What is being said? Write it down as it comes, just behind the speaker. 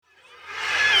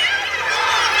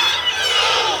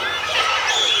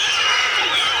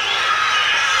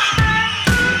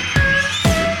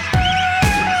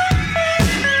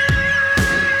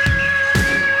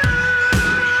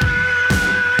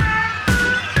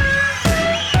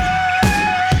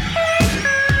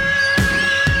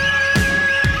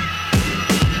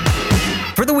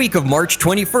week of March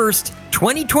 21st,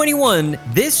 2021,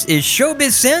 this is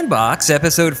Showbiz Sandbox,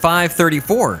 episode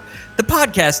 534, the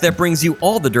podcast that brings you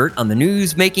all the dirt on the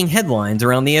news making headlines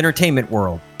around the entertainment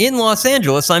world. In Los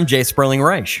Angeles, I'm Jay Sperling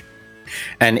Reich.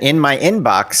 And in my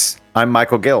inbox, I'm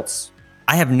Michael Giltz.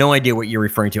 I have no idea what you're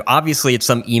referring to. Obviously, it's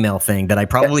some email thing that I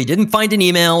probably didn't find an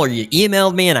email, or you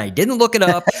emailed me and I didn't look it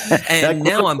up, and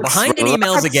now I'm behind in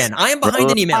emails again. I am behind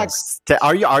in emails.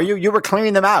 Are you? You were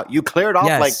clearing them out. You cleared off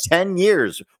like 10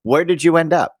 years. Where did you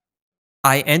end up?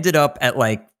 I ended up at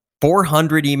like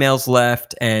 400 emails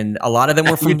left, and a lot of them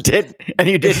were from... You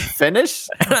didn't finish?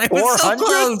 I was so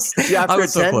close. After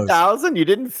 10,000, you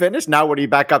didn't finish? Now what are you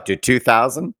back up to,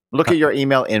 2,000? Look at your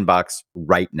email inbox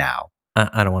right now.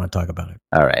 I don't want to talk about it.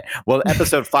 All right. Well,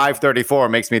 episode 534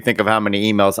 makes me think of how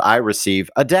many emails I receive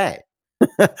a day.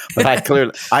 But I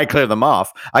clear them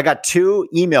off. I got 2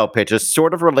 email pitches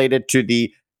sort of related to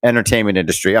the entertainment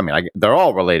industry. I mean, they're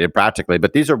all related practically,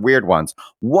 but these are weird ones.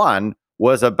 One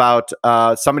was about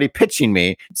somebody pitching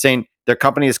me saying their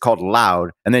company is called Loud,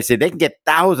 and they say they can get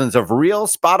thousands of real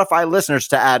Spotify listeners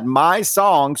to add my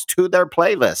songs to their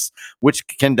playlists, which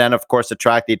can then, of course,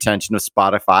 attract the attention of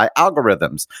Spotify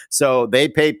algorithms. So they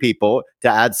pay people to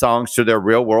add songs to their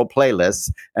real world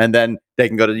playlists, and then you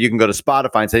can go to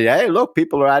Spotify and say, hey, look,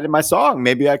 people are adding my song.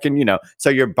 Maybe I can, so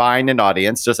you're buying an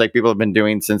audience, just like people have been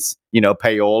doing since,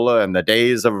 payola and the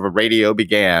days of radio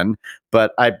began.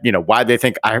 But why they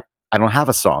think I don't have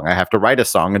a song. I have to write a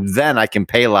song, and then I can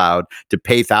pay Loud to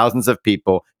pay thousands of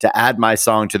people to add my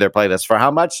song to their playlist. For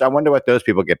how much? I wonder what those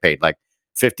people get paid, like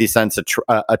 50 cents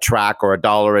a track or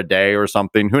 $1 a day or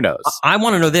something. Who knows? I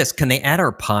want to know this. Can they add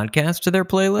our podcast to their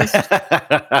playlist?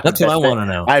 That's what I want to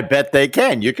know. I bet they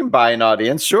can. You can buy an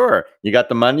audience. Sure. You got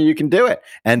the money. You can do it.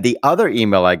 And the other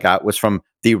email I got was from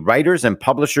the Writers and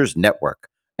Publishers Network.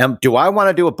 Do I want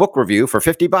to do a book review for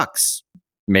 $50?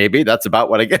 Maybe that's about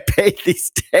what I get paid these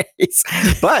days.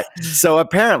 But so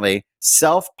apparently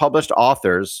self-published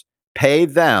authors pay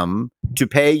them to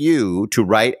pay you to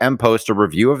write and post a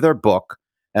review of their book.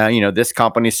 This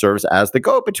company serves as the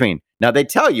go-between. Now they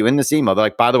tell you in this email, they're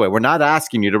like, by the way, we're not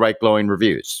asking you to write glowing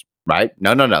reviews, right?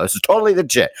 No. This is totally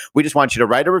legit. We just want you to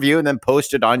write a review and then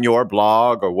post it on your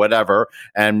blog or whatever.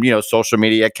 And, social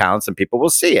media accounts, and people will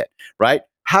see it, right?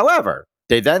 However,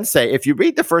 they then say, if you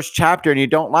read the first chapter and you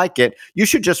don't like it, you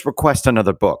should just request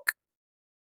another book.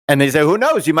 And they say, who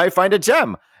knows? You might find a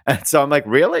gem. And so I'm like,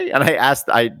 really? And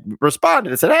I responded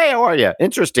and said, hey, how are you?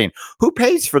 Interesting. Who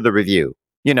pays for the review?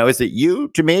 Is it you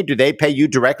to me? Do they pay you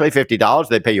directly $50? Do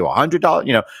they pay you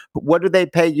 $100? What do they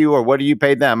pay you, or what do you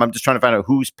pay them? I'm just trying to find out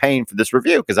who's paying for this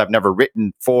review, because I've never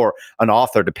written for an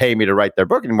author to pay me to write their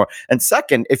book anymore. And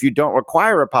second, if you don't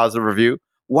require a positive review,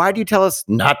 why do you tell us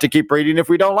not to keep reading if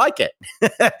we don't like it?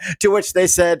 To which they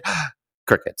said,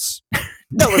 crickets.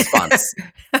 No response.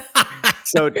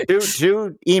 So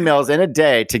two emails in a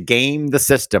day to game the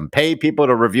system. Pay people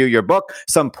to review your book.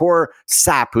 Some poor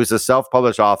sap who's a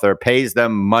self-published author pays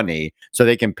them money so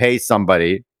they can pay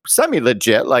somebody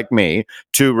semi-legit like me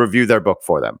to review their book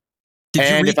for them.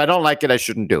 If I don't like it, I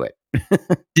shouldn't do it.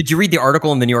 Did you read the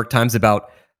article in the New York Times about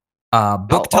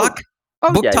book talk?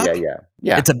 Book talk?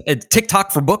 Yeah. It's a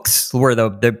TikTok for books, where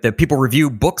the people review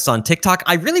books on TikTok.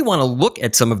 I really want to look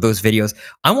at some of those videos.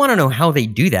 I want to know how they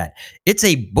do that. It's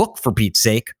a book, for Pete's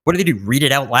sake. What do they do? Read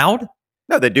it out loud?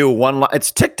 No, they do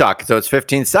it's TikTok, so it's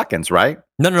 15 seconds, right?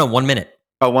 No, 1 minute.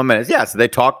 Oh, 1 minute. Yeah, so they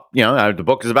talk, the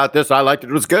book is about this. I liked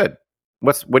it. It was good.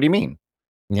 What do you mean?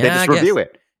 Yeah, they just review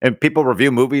it. And people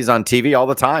review movies on TV all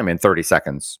the time in 30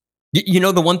 seconds.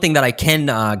 The one thing that I can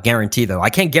guarantee, though, I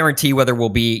can't guarantee whether we'll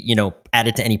be,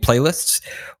 added to any playlists,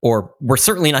 or we're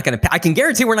certainly not going to. I can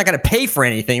guarantee we're not going to pay for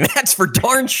anything. That's for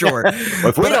darn sure. Well,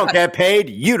 if we don't get paid,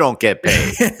 you don't get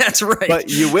paid. That's right. But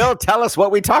you will tell us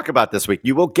what we talk about this week.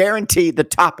 You will guarantee the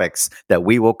topics that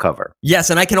we will cover. Yes,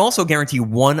 and I can also guarantee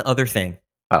one other thing.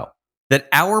 Oh. That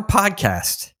our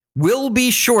podcast will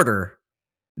be shorter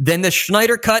than the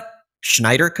Snyder Cut?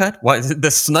 What is it?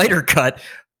 The Snyder Cut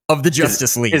of the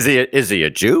Justice League. Is he a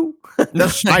Jew? The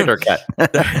Snyder Cut.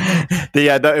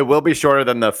 It will be shorter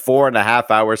than the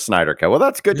 4.5-hour Snyder Cut. Well,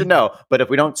 that's good to know. But if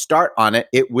we don't start on it,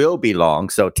 it will be long.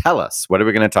 So tell us, what are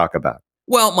we going to talk about?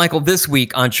 Well, Michael, this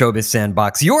week on Showbiz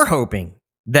Sandbox, you're hoping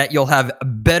that you'll have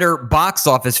better box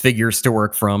office figures to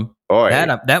work from. Boy.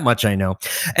 That much I know.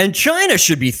 And China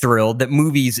should be thrilled that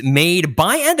movies made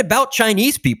by and about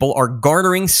Chinese people are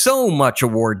garnering so much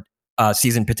award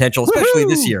season potential, especially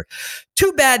this year.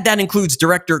 Too bad that includes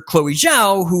director Chloe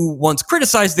Zhao, who once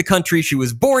criticized the country she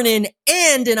was born in,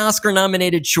 and an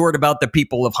Oscar-nominated short about the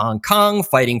people of Hong Kong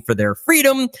fighting for their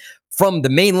freedom from the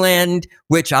mainland,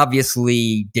 which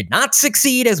obviously did not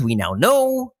succeed, as we now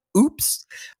know. Oops.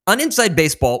 On Inside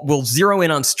Baseball, we'll zero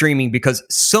in on streaming because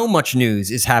so much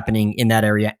news is happening in that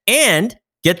area. And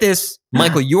get this,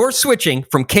 Michael, you're switching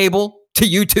from cable to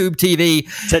YouTube TV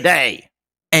today.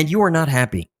 And you are not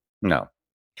happy. No.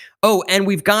 Oh, and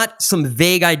we've got some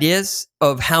vague ideas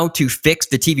of how to fix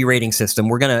the TV rating system.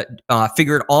 We're going to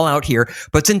figure it all out here.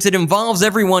 But since it involves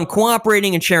everyone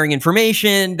cooperating and sharing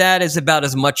information, that is about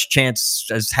as much chance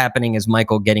as happening as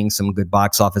Michael getting some good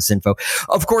box office info.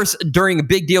 Of course, during a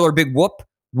big deal or big whoop,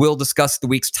 we'll discuss the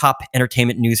week's top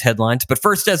entertainment news headlines. But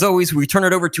first, as always, we turn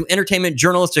it over to entertainment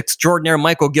journalist extraordinaire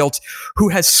Michael Gilt, who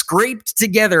has scraped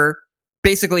together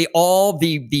basically all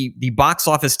the box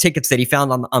office tickets that he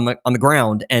found on the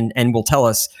ground and will tell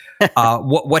us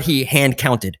what he hand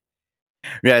counted.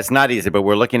 Yeah, it's not easy, but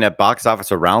we're looking at box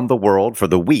office around the world for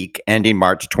the week ending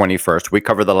March 21st. We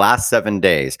cover the last 7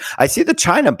 days. I see the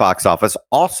China box office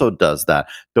also does that.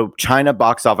 The China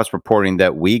box office reporting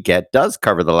that we get does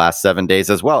cover the last 7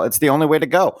 days as well. It's the only way to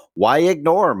go. Why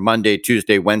ignore Monday,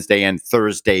 Tuesday, Wednesday, and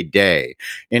Thursday day?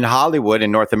 In Hollywood,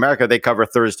 in North America, they cover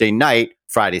Thursday night,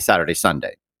 Friday, Saturday,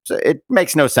 Sunday. So it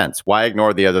makes no sense. Why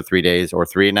ignore the other 3 days or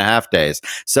 3.5 days?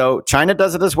 So China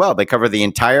does it as well. They cover the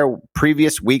entire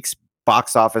previous week's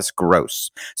box office gross.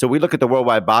 So we look at the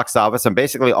worldwide box office, and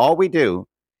basically all we do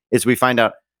is we find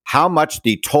out how much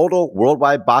the total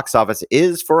worldwide box office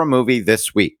is for a movie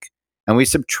this week. And we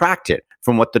subtract it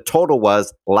from what the total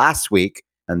was last week.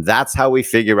 And that's how we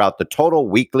figure out the total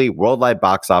weekly worldwide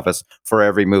box office for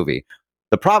every movie.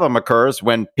 The problem occurs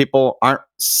when people aren't,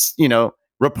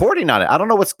 reporting on it. I don't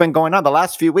know what's been going on. The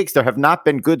last few weeks, there have not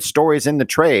been good stories in the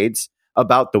trades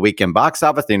about the weekend box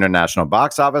office, the international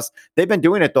box office. They've been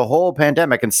doing it the whole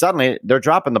pandemic, and suddenly they're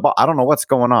dropping the ball. I don't know what's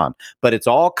going on, but it's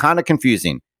all kind of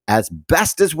confusing. As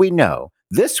best as we know,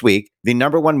 this week, the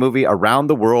number one movie around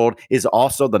the world is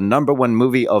also the number one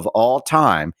movie of all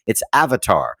time. It's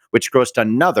Avatar, which grossed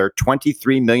another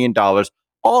 $23 million,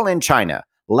 all in China.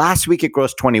 Last week, it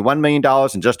grossed $21 million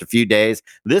in just a few days.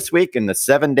 This week, in the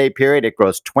 7-day period, it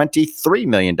grossed $23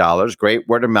 million. Great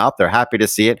word of mouth. They're happy to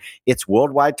see it. Its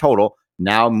worldwide total,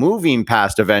 now moving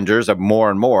past Avengers of more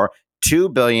and more,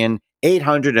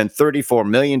 $2,834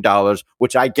 million,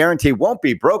 which I guarantee won't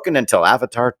be broken until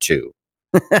Avatar 2.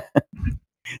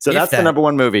 So that's the number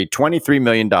one movie, $23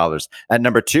 million. At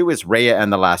number 2 is Raya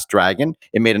and the Last Dragon.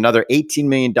 It made another $18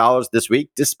 million this week,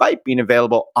 despite being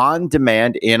available on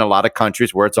demand in a lot of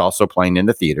countries where it's also playing in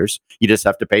the theaters. You just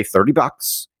have to pay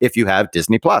 $30 if you have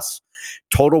Disney Plus.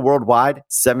 Total worldwide,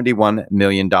 $71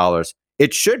 million.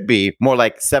 It should be more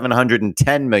like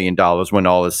 $710 million when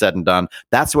all is said and done.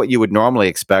 That's what you would normally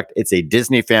expect. It's a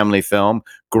Disney family film,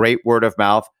 great word of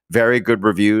mouth, very good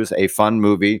reviews, a fun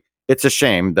movie. It's a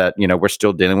shame that, we're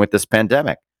still dealing with this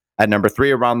pandemic. At number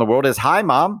 3 around the world is Hi,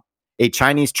 Mom, a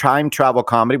Chinese time travel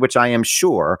comedy, which I am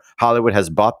sure Hollywood has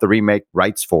bought the remake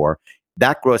rights for.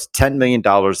 That grossed $10 million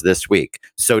this week.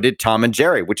 So did Tom and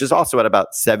Jerry, which is also at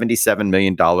about $77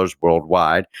 million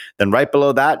worldwide. Then right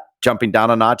below that, jumping down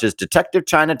a notch, is Detective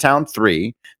Chinatown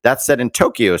 3. That's set in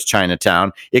Tokyo's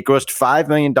Chinatown. It grossed $5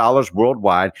 million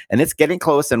worldwide, and it's getting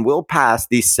close and will pass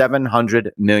the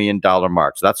 $700 million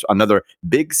mark. So that's another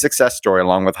big success story,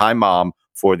 along with Hi, Mom,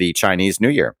 for the Chinese New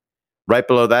Year. Right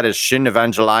below that is Shin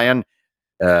Evangelion,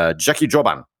 Jeki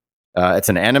Joban. It's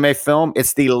an anime film.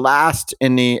 It's the last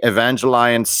in the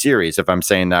Evangelion series, if I'm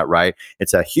saying that right.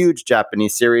 It's a huge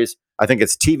Japanese series. I think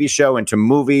it's TV show into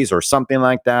movies or something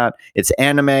like that. It's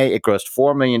anime. It grossed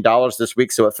 $4 million this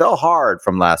week, so it fell hard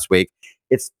from last week.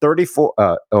 It's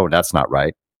 34. That's not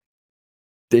right.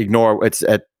 Ignore. It's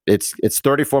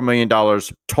 $34 million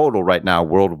total right now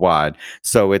worldwide.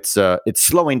 So it's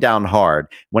slowing down hard.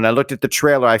 When I looked at the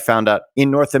trailer, I found out in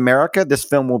North America, this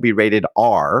film will be rated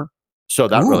R. So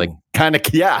that really kind of,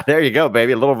 there you go,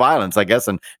 baby. A little violence, I guess,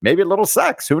 and maybe a little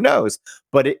sex. Who knows?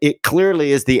 But it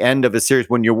clearly is the end of a series.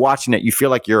 When you're watching it, you feel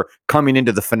like you're coming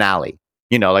into the finale.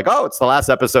 It's the last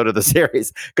episode of the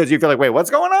series, because you feel like, wait, what's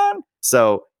going on?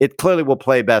 So it clearly will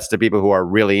play best to people who are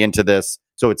really into this.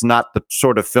 So it's not the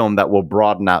sort of film that will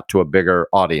broaden out to a bigger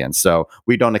audience. So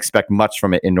we don't expect much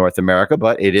from it in North America,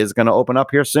 but it is going to open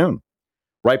up here soon.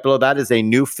 Right below that is a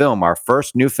new film, our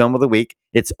first new film of the week.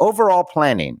 It's Overall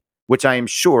Planning, which I am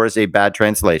sure is a bad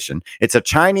translation. It's a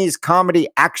Chinese comedy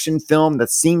action film that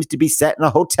seems to be set in a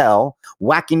hotel.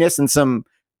 Wackiness and some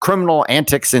criminal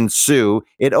antics ensue.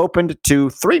 It opened to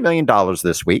 $3 million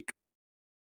this week.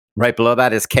 Right below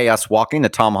that is Chaos Walking, the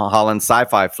Tom Holland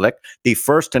sci-fi flick, the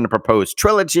first in a proposed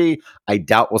trilogy. I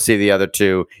doubt we'll see the other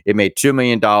two. It made $2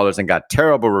 million and got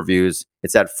terrible reviews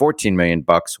It's at $14 million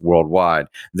worldwide.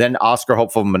 Then Oscar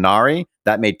hopeful Minari,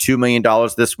 that made $2 million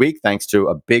this week, thanks to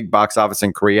a big box office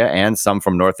in Korea and some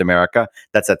from North America.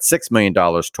 That's at $6 million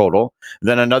total.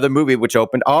 Then another movie which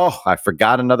opened, I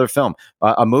forgot another film.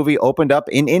 A movie opened up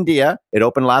in India. It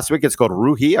opened last week. It's called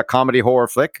Ruhi, a comedy horror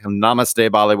flick. Namaste,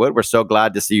 Bollywood. We're so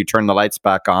glad to see you turn the lights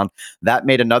back on. That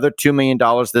made another $2 million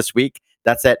this week.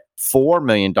 That's at $4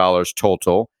 million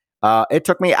total. It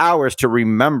took me hours to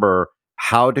remember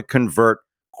how to convert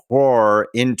crore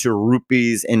into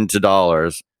rupees into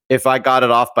dollars. If I got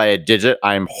it off by a digit,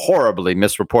 I'm horribly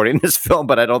misreporting this film,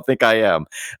 but I don't think I am.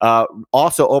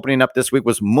 Also opening up this week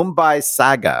was Mumbai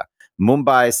Saga.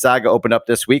 Mumbai Saga opened up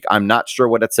this week. I'm not sure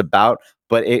what it's about,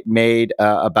 but it made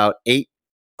about 8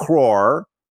 crore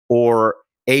or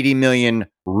 80 million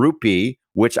rupee,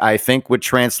 which I think would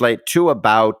translate to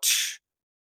about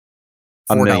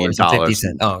 $1 million. Oh,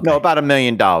 okay. No, about $1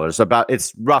 million.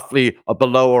 It's roughly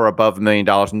roughly or above $1 million.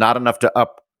 Not enough to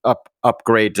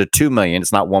upgrade to 2 million.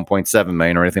 It's not 1.7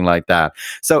 million or anything like that.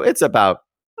 So it's about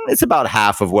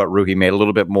half of what Ruhi made, a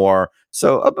little bit more.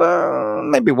 So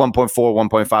maybe 1.4,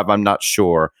 1.5. I'm not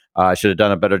sure. I should have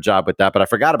done a better job with that, but I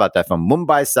forgot about that film.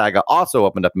 Mumbai Saga also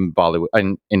opened up in Bollywood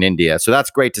in India. So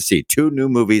that's great to see. 2 new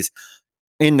movies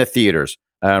in the theaters.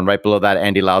 Right below that,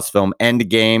 Andy Lau's film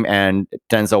Endgame and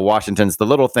Denzel Washington's The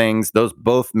Little Things. Those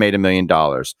both made $1 million.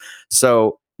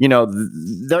 So,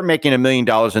 they're making $1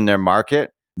 million in their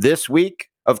market. This week,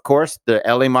 of course, the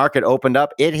LA market opened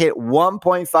up. It hit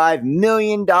 $1.5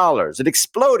 million. It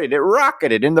exploded. It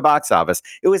rocketed in the box office.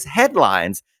 It was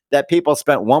headlines that people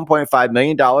spent $1.5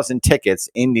 million in tickets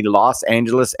in the Los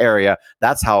Angeles area.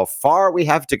 That's how far we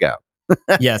have to go.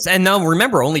 Yes. And now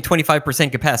remember, only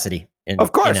 25% capacity.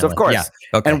 Of course. Yeah.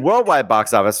 Okay. And worldwide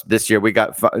box office this year, we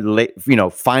got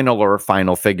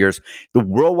final figures. The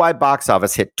worldwide box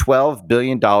office hit $12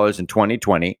 billion in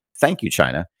 2020. Thank you,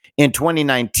 China. In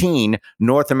 2019,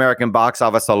 North American box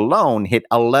office alone hit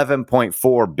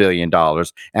 $11.4 billion,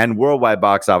 and worldwide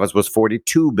box office was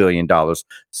 $42 billion.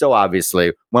 So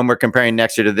obviously, when we're comparing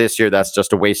next year to this year, that's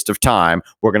just a waste of time.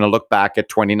 We're going to look back at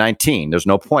 2019. There's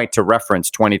no point to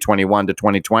reference 2021 to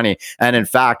 2020. And in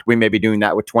fact, we may be doing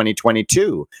that with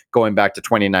 2022, going back to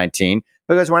 2019.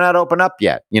 Because we're not open up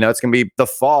yet. It's going to be the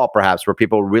fall, perhaps, where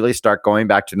people really start going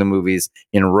back to the movies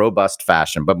in robust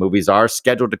fashion. But movies are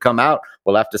scheduled to come out.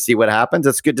 We'll have to see what happens.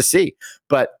 It's good to see.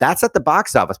 But that's at the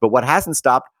box office. But what hasn't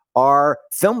stopped are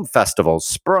film festivals.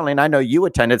 Sperling, I know you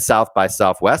attended South by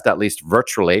Southwest, at least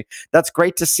virtually. That's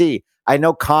great to see. I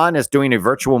know Cannes is doing a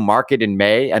virtual market in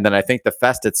May, and then I think the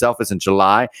fest itself is in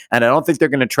July. And I don't think they're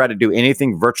going to try to do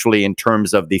anything virtually in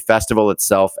terms of the festival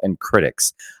itself and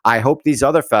critics. I hope these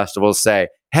other festivals say,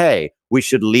 hey, we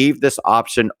should leave this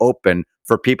option open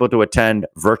for people to attend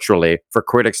virtually, for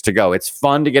critics to go. It's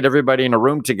fun to get everybody in a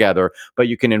room together, but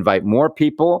you can invite more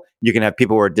people. You can have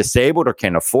people who are disabled or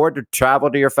can't afford to travel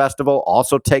to your festival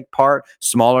also take part.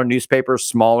 Smaller newspapers,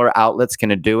 smaller outlets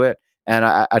can do it. And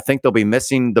I think they'll be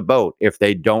missing the boat if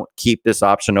they don't keep this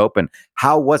option open.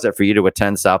 How was it for you to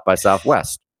attend South by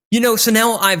Southwest? So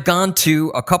now I've gone to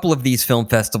a couple of these film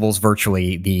festivals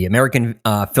virtually. The American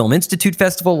Film Institute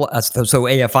Festival, so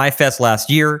AFI Fest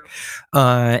last year.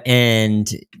 And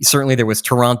certainly there was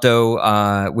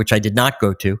Toronto, which I did not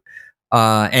go to.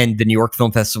 And the New York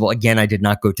Film Festival, again, I did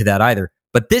not go to that either.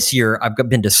 But this year, I've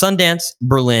been to Sundance,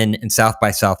 Berlin, and South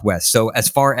by Southwest. So as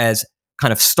far as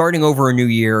kind of starting over a new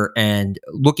year and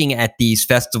looking at these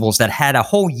festivals that had a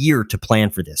whole year to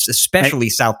plan for this, especially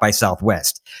South by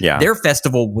Southwest. Yeah. Their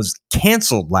festival was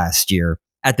canceled last year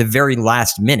at the very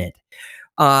last minute.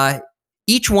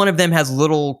 Each one of them has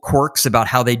little quirks about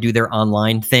how they do their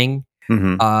online thing.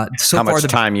 Mm-hmm. How much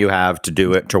time you have to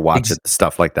do it, to watch it,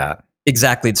 stuff like that.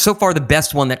 Exactly. So far, the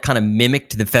best one that kind of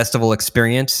mimicked the festival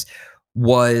experience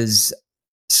was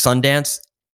Sundance.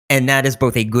 And that is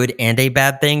both a good and a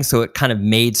bad thing. So it kind of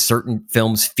made certain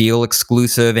films feel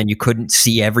exclusive and you couldn't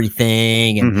see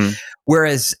everything. And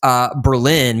whereas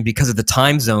Berlin, because of the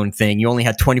time zone thing, you only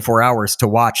had 24 hours to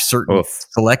watch certain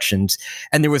selections.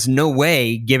 And there was no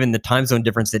way, given the time zone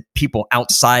difference, that people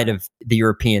outside of the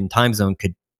European time zone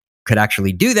could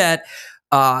actually do that.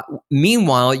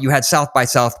 Meanwhile, you had South by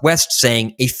Southwest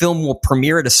saying a film will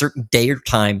premiere at a certain day or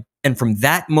time. And from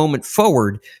that moment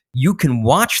forward, you can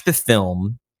watch the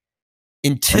film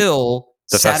until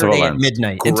the Saturday at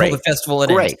midnight, until the festival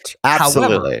ends. Great.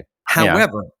 Absolutely.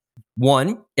 However,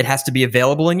 one, it has to be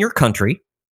available in your country.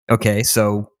 Okay,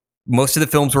 so most of the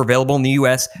films were available in the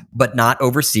US, but not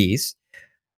overseas.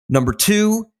 Number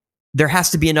two, there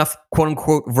has to be enough quote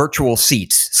unquote virtual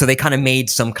seats. So they kind of made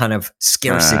some kind of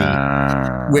scarcity,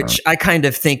 which I kind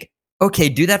of think, okay,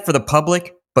 do that for the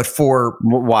public, But for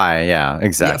Why? Yeah,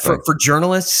 exactly. for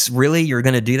journalists, really, you're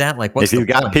going to do that? Like, what's If you've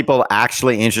the got point? people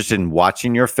actually interested in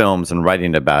watching your films and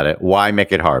writing about it, why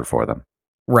make it hard for them?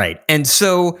 Right. And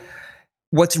so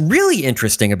what's really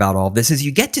interesting about all of this is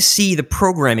you get to see the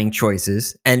programming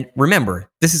choices. And remember,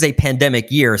 this is a pandemic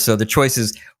year, so the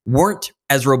choices weren't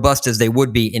as robust as they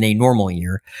would be in a normal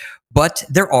year. But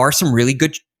there are some really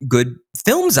good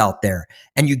films out there.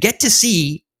 And you get to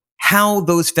see how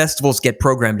those festivals get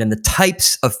programmed and the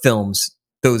types of films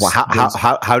those, Well, those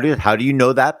how do you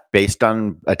know that based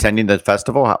on attending the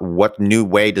festival? What new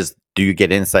way do you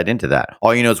get insight into that?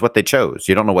 All you know is what they chose.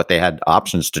 You don't know what they had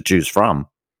options to choose from.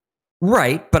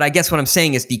 right. But I guess what I'm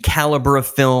saying is the caliber of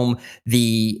film,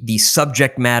 the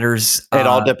subject matters. It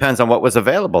all depends on what was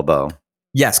available, though.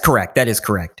 Yes, correct. That is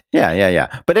correct.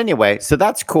 Yeah. But anyway, so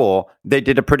that's cool. They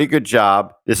did a pretty good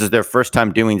job. This is their first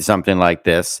time doing something like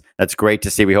this. That's great to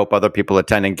see. We hope other people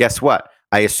attend. And guess what?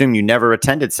 I assume you never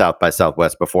attended South by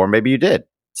Southwest before. Maybe you did.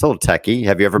 It's a little techie.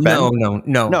 Have you ever been?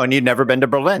 No. No, and you've never been to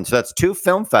Berlin. So that's 2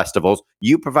 film festivals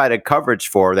you provided coverage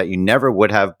for that you never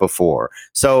would have before.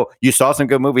 So you saw some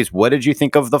good movies. What did you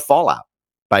think of The Fallout,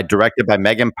 directed by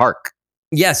Megan Park?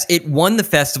 Yes, it won the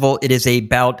festival. It is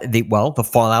about the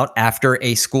fallout after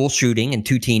a school shooting and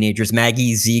 2 teenagers,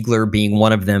 Maggie Ziegler being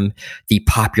one of them, the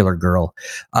popular girl.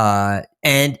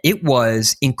 And it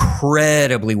was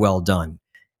incredibly well done.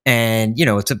 And,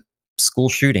 it's a school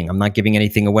shooting. I'm not giving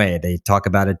anything away. They talk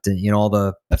about it, all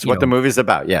the... That's what the movie's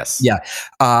about, yes. Yeah.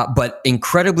 But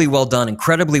incredibly well done,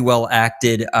 incredibly well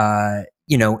acted.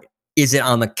 Is it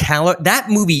on the calendar? That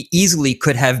movie easily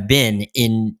could have been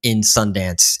in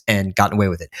Sundance and gotten away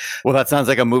with it. Well, that sounds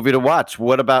like a movie to watch.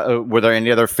 What about, were there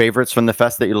any other favorites from the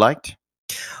fest that you liked?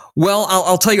 Well,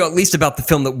 I'll tell you at least about the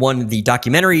film that won the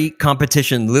documentary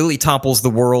competition, Lily Topples the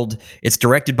World. It's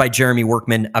directed by Jeremy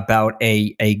Workman about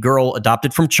a girl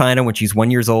adopted from China when she's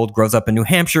 1 year old, grows up in New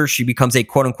Hampshire. She becomes a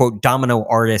quote unquote domino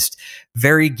artist,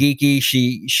 very geeky.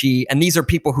 She and these are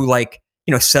people who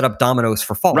set up dominoes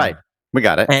for fun. Right. We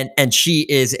got it. And she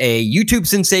is a YouTube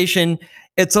sensation.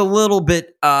 It's a little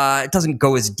bit it doesn't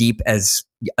go as deep as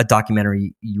a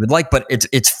documentary you would like, but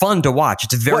it's fun to watch.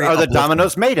 It's very. What are the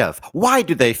dominoes made of? Why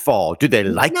do they fall? Do they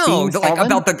like being fallen?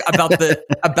 About the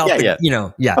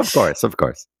yeah. Of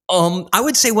course. I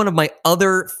would say one of my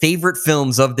other favorite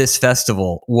films of this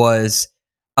festival was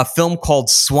a film called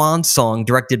Swan Song,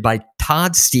 directed by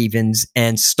Todd Stevens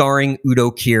and starring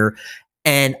Udo Kier.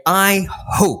 And I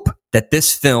hope that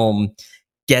this film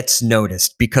gets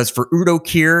noticed because for Udo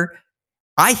Kier,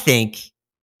 I think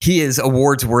he is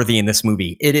awards worthy in this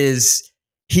movie. It's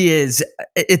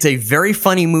a very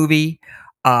funny movie,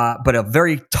 but a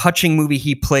very touching movie.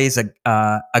 He plays a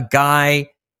guy,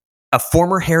 a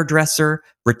former hairdresser,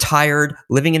 retired,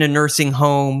 living in a nursing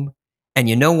home. And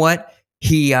you know what?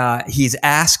 He's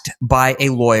asked by a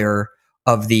lawyer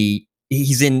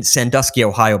he's in Sandusky,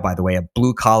 Ohio, by the way, a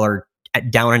blue collar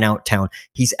down and out town.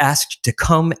 He's asked to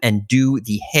come and do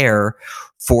the hair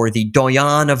for the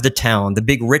doyen of the town, the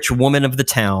big rich woman of the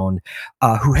town,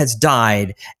 who has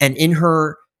died. And in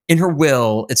her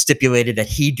will, it's stipulated that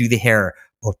he do the hair.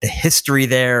 Both the history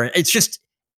there, it's just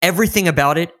everything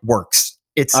about it works.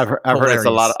 I've heard it's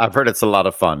a lot. I've heard it's a lot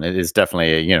of fun. It is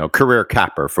definitely a career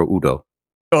capper for Udo.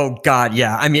 Oh God,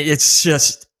 yeah. I mean, it's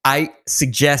just. I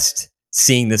suggest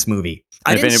seeing this movie.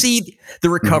 I didn't see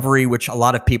The Recovery, which a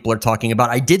lot of people are talking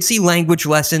about. I did see Language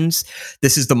Lessons.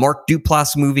 This is the Mark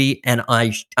Duplass movie, and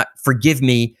forgive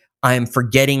me, I am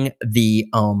forgetting the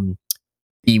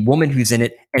woman who's in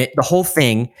it, and the whole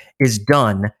thing is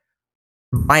done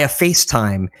via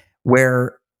FaceTime,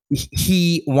 where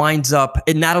he winds up,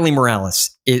 and Natalie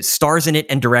Morales stars in it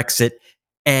and directs it,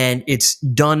 and it's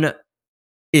done.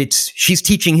 She's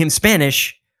teaching him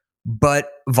Spanish,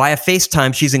 but via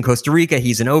FaceTime. She's in Costa Rica,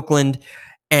 he's in Oakland,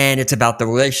 and it's about the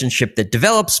relationship that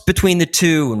develops between the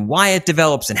two and why it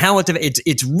develops and how it develops.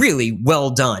 It's really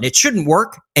well done. It shouldn't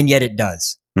work, and yet it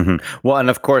does. Mm-hmm. Well, and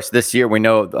of course, this year we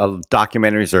know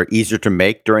documentaries are easier to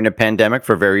make during a pandemic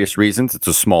for various reasons. It's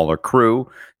a smaller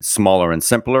crew, smaller and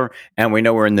simpler. And we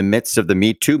know we're in the midst of the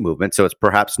Me Too movement. So it's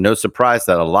perhaps no surprise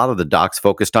that a lot of the docs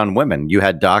focused on women. You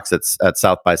had docs at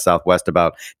South by Southwest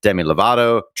about Demi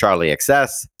Lovato, Charlie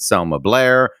XS, Selma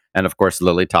Blair, and of course,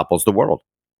 Lily Topples the World.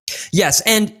 Yes.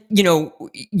 And,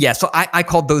 so I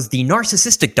called those the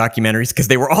narcissistic documentaries because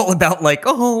they were all about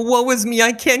woe is me,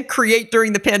 I can't create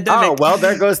during the pandemic. Oh, well,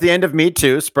 there goes the end of Me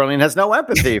Too. Sperling has no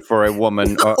empathy for a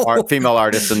woman or female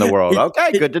artist in the world.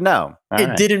 Okay, good to know.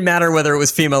 It didn't matter whether it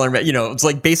was female or, it's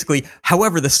like basically,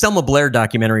 however, the Selma Blair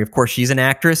documentary, of course, she's an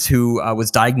actress who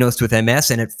was diagnosed with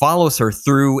MS, and it follows her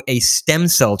through a stem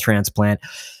cell transplant.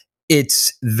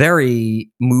 it's very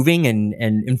moving and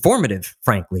informative,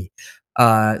 frankly.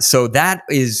 So that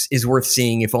is worth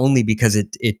seeing, if only because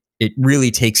it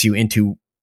really takes you into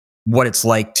what it's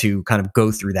like to kind of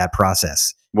go through that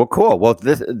process. Well, cool. Well,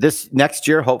 this next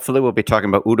year, hopefully, we'll be talking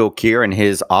about Udo Kier and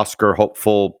his Oscar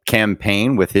hopeful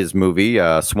campaign with his movie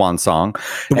Swan Song.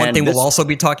 The one thing we'll also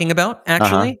be talking about,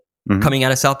 actually, coming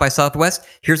out of South by Southwest,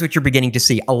 here's what you're beginning to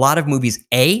see. A lot of movies,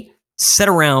 set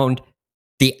around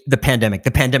the pandemic.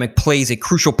 The pandemic plays a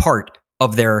crucial part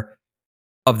of their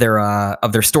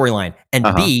storyline.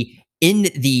 And B, in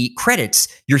the credits,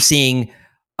 you're seeing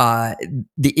in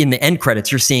the end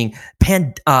credits, you're seeing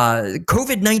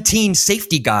COVID-19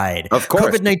 safety guide, of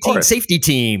course, COVID-19 safety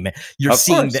team. You're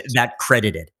seeing that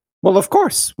credited. Well, of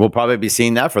course. We'll probably be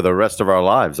seeing that for the rest of our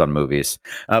lives on movies.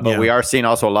 But we are seeing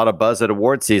also a lot of buzz at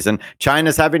award season.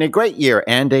 China's having a great year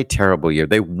and a terrible year.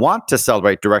 They want to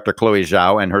celebrate director Chloe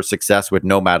Zhao and her success with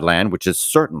Nomadland, which is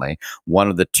certainly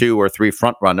one of the 2 or 3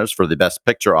 frontrunners for the Best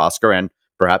Picture Oscar and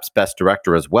perhaps Best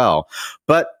Director as well.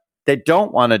 But they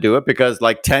don't want to do it because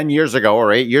like 10 years ago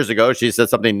or 8 years ago, she said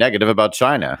something negative about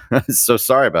China. So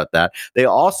sorry about that. They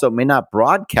also may not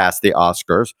broadcast the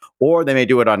Oscars, or they may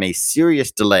do it on a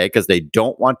serious delay because they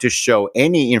don't want to show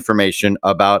any information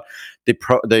about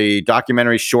the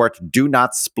documentary short Do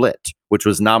Not Split, which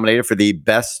was nominated for the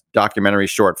Best Documentary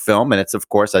Short Film. And it's, of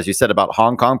course, as you said, about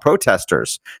Hong Kong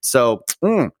protesters. So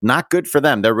not good for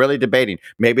them. They're really debating.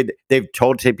 Maybe they've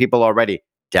told people already,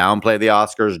 downplay the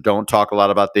Oscars, don't talk a lot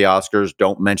about the Oscars,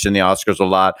 don't mention the Oscars a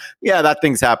lot. Yeah, that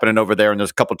thing's happening over there and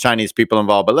there's a couple Chinese people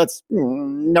involved, but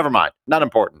never mind. Not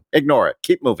important. Ignore it.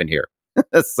 Keep moving here.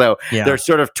 So they're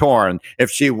sort of torn.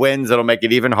 If she wins, it'll make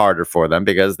it even harder for them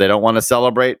because they don't want to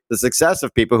celebrate the success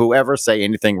of people who ever say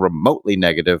anything remotely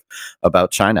negative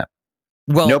about China.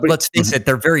 Well, let's face it,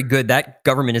 they're very good. That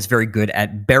government is very good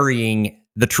at burying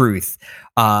the truth,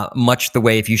 much the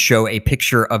way if you show a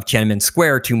picture of Tiananmen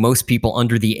Square to most people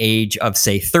under the age of,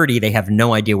 say, 30, they have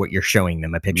no idea what you're showing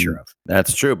them a picture of.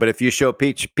 That's true. But if you show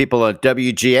people a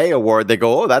WGA award, they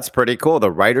go, oh, that's pretty cool. The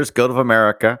Writers Guild of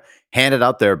America handed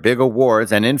out their big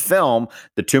awards. And in film,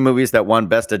 the 2 movies that won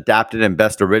Best Adapted and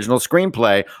Best Original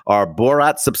Screenplay are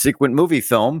Borat's subsequent movie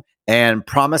film and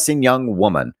Promising Young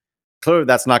Woman. Clearly,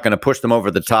 that's not going to push them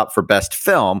over the top for Best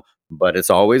Film, but it's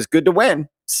always good to win.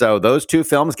 So those 2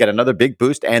 films get another big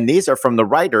boost. And these are from the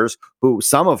writers,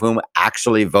 some of whom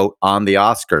actually vote on the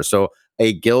Oscars. So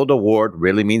a Guild Award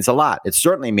really means a lot. It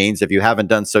certainly means if you haven't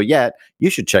done so yet, you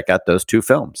should check out those 2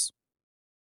 films.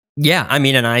 Yeah, I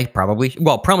mean, and I probably,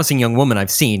 Promising Young Woman I've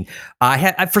seen.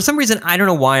 For some reason, I don't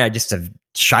know why, I just have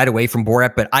shied away from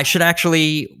Borat, but I should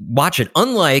actually watch it.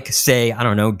 Unlike, say, I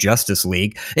don't know, Justice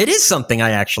League. It is something I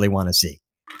actually want to see.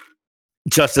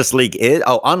 Justice League is,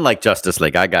 unlike Justice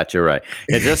League, I got you right.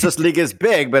 Yeah, Justice League is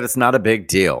big, but it's not a big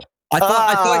deal. I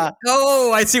thought,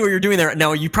 I see what you're doing there.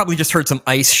 Now, you probably just heard some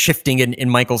ice shifting in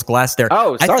Michael's glass there.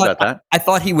 Oh, sorry about that. I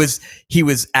thought he was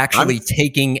actually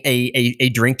taking a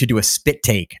drink to do a spit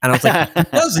take. And I was like, he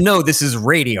does know this is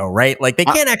radio, right? Like, they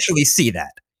can't actually see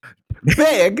that.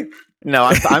 Big?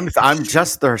 No, I'm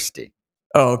just thirsty.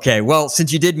 Okay, well,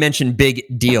 since you did mention big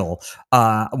deal,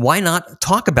 why not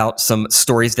talk about some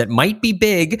stories that might be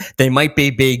big, they might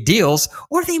be big deals,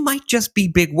 or they might just be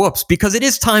big whoops, because it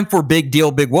is time for Big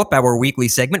Deal, Big Whoop, our weekly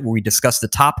segment where we discuss the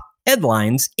top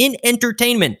headlines in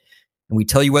entertainment, and we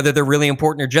tell you whether they're really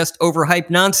important or just overhyped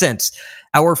nonsense.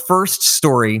 Our first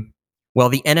story,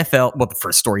 the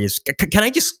first story is, can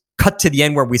I just cut to the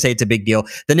end where we say it's a big deal?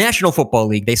 The National Football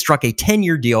League, they struck a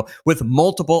 10-year deal with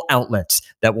multiple outlets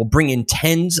that will bring in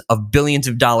tens of billions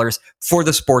of dollars for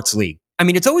the sports league. I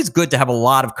mean, it's always good to have a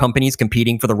lot of companies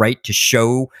competing for the right to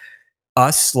show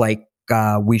us, like,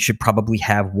 we should probably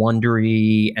have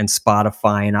Wondery and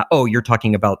Spotify. And you're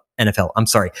talking about NFL. I'm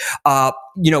sorry.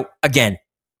 Again,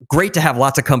 great to have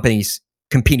lots of companies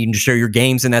competing to show your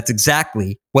games. And that's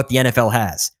exactly what the NFL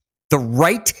has. The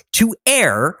right to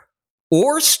air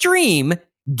or stream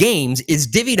games is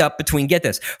divvied up between, get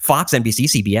this, Fox, NBC,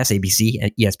 CBS,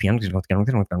 ABC, ESPN,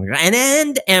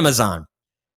 and Amazon.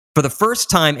 For the first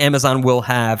time, Amazon will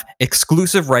have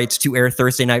exclusive rights to air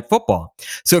Thursday Night Football.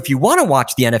 So if you want to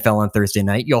watch the NFL on Thursday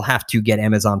night, you'll have to get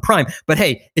Amazon Prime. But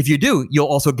hey, if you do, you'll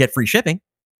also get free shipping.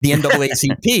 The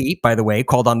NAACP, by the way,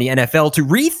 called on the NFL to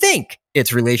rethink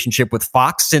its relationship with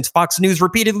Fox, since Fox News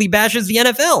repeatedly bashes the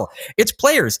NFL, its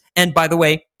players, and, by the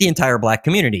way, the entire black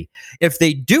community. If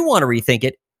they do want to rethink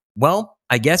it, well,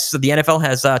 I guess the NFL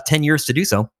has 10 years to do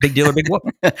so. Big deal or big whoop?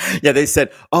 Yeah, they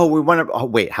said, we want to,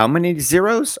 wait, how many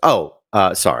zeros?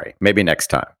 Sorry, maybe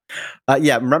next time.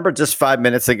 Remember just 5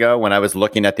 minutes ago when I was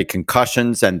looking at the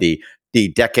concussions and the the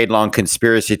decade-long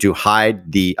conspiracy to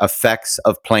hide the effects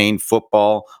of playing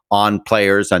football on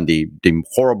players and the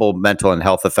horrible mental and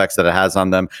health effects that it has on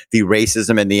them, the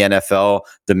racism in the NFL,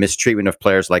 the mistreatment of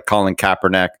players like Colin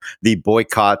Kaepernick, the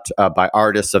boycott by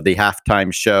artists of the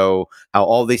halftime show, how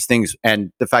all these things,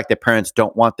 and the fact that parents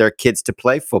don't want their kids to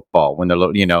play football when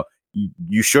they're,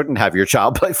 you shouldn't have your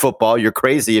child play football. You're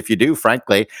crazy if you do,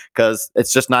 frankly, because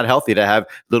it's just not healthy to have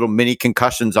little mini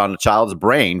concussions on a child's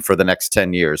brain for the next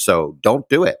 10 years. So don't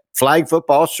do it. Flag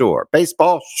football, sure.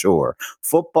 Baseball, sure.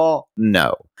 Football,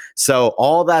 no. So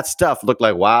all that stuff looked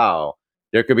like, wow,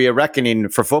 there could be a reckoning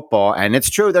for football. And it's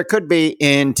true, there could be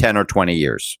in 10 or 20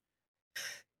 years.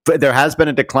 But there has been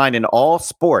a decline in all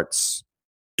sports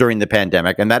during the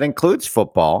pandemic, and that includes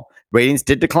football. Ratings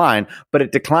did decline, but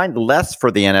it declined less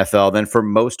for the NFL than for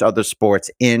most other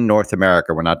sports in North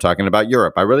America. We're not talking about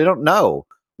Europe. I really don't know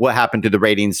what happened to the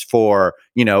ratings for,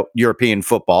 European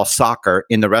football, soccer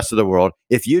in the rest of the world.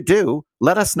 If you do,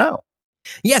 let us know.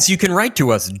 Yes, you can write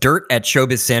to us,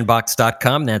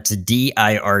 dirt@showbizsandbox.com. That's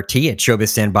DIRT at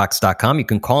showbizsandbox.com. You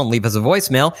can call and leave us a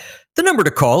voicemail. The number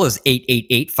to call is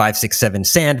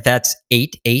 888-567-SAND. That's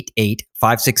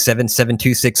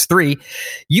 888-567-7263.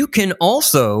 You can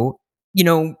also,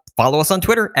 follow us on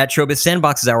Twitter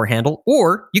 @ShowbizSandbox is our handle,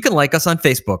 or you can like us on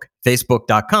Facebook,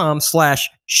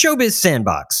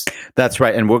 facebook.com/ShowbizSandbox. That's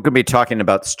right. And we're going to be talking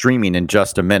about streaming in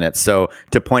just a minute. So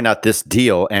to point out this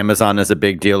deal, Amazon is a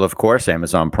big deal, of course,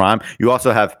 Amazon Prime. You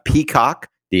also have Peacock,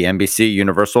 the NBC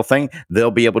Universal thing.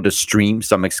 They'll be able to stream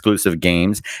some exclusive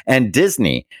games. And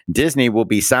Disney will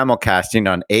be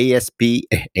simulcasting on ABC,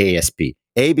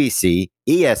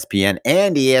 ESPN,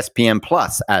 and ESPN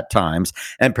Plus at times.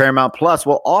 And Paramount Plus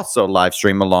will also live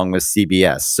stream along with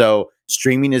CBS. So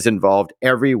streaming is involved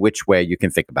every which way you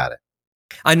can think about it.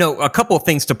 I know a couple of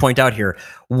things to point out here.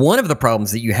 One of the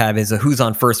problems that you have is a who's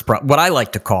on first problem, what I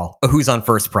like to call a who's on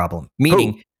first problem,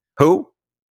 meaning who?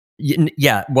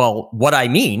 Yeah, well, what I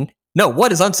mean, no,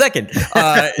 what is on second?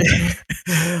 I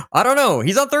don't know.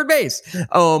 He's on third base.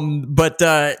 But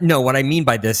no, what I mean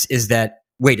by this is that,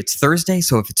 wait, it's Thursday?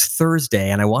 So if it's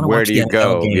Thursday and I want to watch the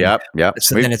NFL game, Yep.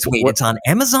 So then it's on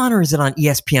Amazon or is it on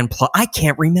ESPN Plus? I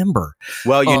can't remember.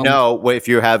 Well, if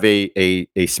you have a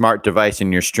smart device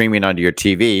and you're streaming onto your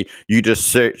TV, you just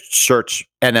search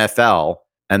NFL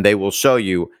and they will show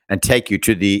you and take you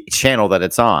to the channel that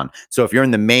it's on. So if you're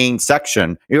in the main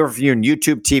section, or if you're in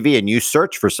YouTube TV and you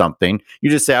search for something, you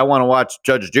just say, I want to watch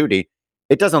Judge Judy.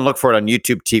 It doesn't look for it on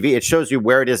YouTube TV. It shows you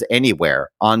where it is anywhere,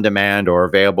 on demand or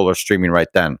available or streaming right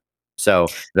then. So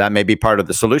that may be part of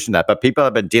the solution to that. But people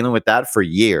have been dealing with that for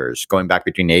years, going back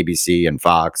between ABC and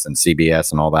Fox and CBS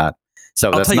and all that.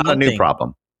 So that's not a new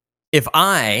problem.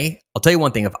 I'll tell you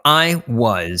one thing. If I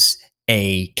was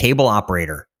a cable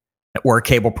operator or a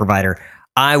cable provider,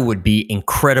 I would be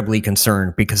incredibly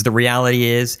concerned because the reality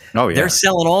is they're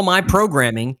selling all my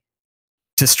programming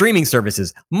to streaming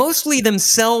services, mostly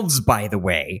themselves, by the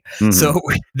way. Mm-hmm. So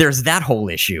there's that whole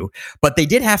issue. But they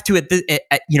did have to,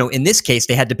 in this case,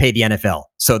 they had to pay the NFL.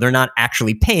 So they're not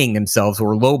actually paying themselves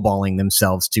or lowballing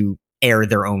themselves to air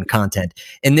their own content.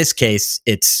 In this case,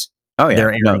 it's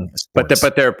they're airing but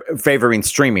they're favoring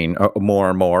streaming more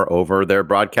and more over their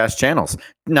broadcast channels.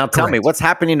 Now, tell me, what's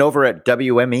happening over at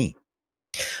WME?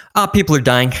 People are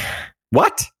dying.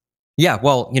 What? Yeah,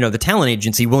 well, the talent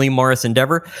agency, William Morris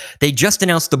Endeavor, they just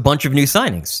announced a bunch of new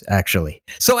signings, actually.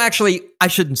 So actually, I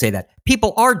shouldn't say that.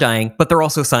 People are dying, but they're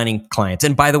also signing clients.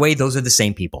 And by the way, those are the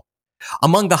same people.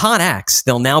 Among the hot acts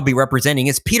they'll now be representing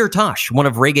is Peter Tosh, one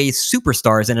of reggae's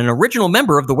superstars and an original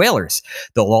member of the Wailers.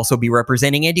 They'll also be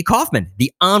representing Andy Kaufman,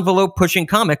 the envelope-pushing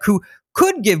comic who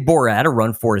could give Borat a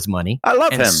run for his money. I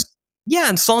love him. Yeah,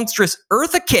 and songstress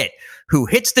Eartha Kitt, who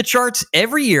hits the charts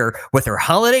every year with her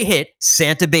holiday hit,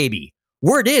 Santa Baby.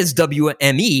 Word is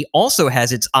WME also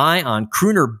has its eye on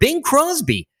crooner Bing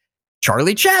Crosby,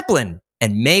 Charlie Chaplin,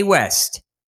 and Mae West.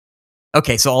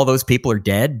 Okay, so all those people are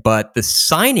dead, but the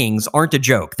signings aren't a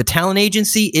joke. The talent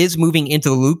agency is moving into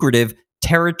the lucrative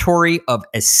territory of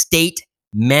estate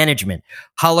management.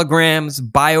 Holograms,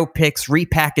 biopics,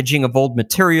 repackaging of old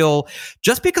material.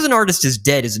 Just because an artist is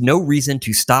dead is no reason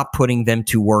to stop putting them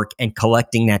to work and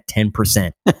collecting that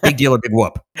 10%. Big deal or big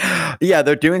whoop. Yeah,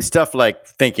 they're doing stuff like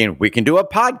thinking we can do a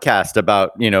podcast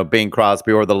about, Bing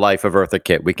Crosby or the life of Eartha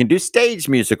Kitt. We can do stage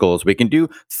musicals. We can do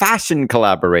fashion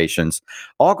collaborations.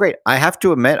 All great. I have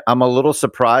to admit, I'm a little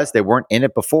surprised they weren't in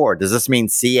it before. Does this mean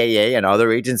CAA and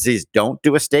other agencies don't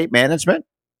do estate management?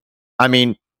 I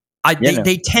mean,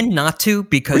 they tend not to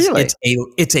because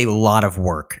it's a lot of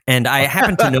work, and I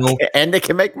happen to know, and they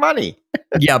can make money.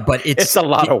 Yeah, but it's a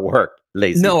lot of work.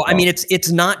 Lazy. No, I mean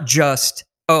it's not just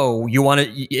oh, you want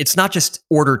to, it's not just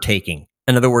order taking.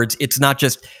 In other words, it's not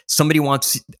just somebody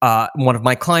wants one of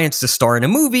my clients to star in a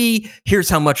movie. Here's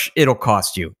how much it'll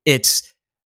cost you. It's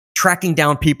tracking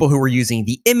down people who are using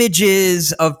the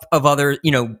images of other,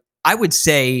 I would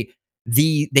say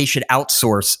they should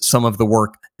outsource some of the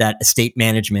work that estate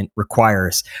management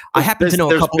requires. I happen to know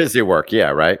a couple. There's busy work,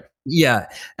 yeah, right. Yeah,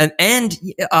 and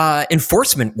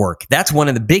enforcement work. That's one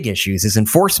of the big issues is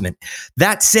enforcement.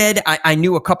 That said, I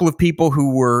knew a couple of people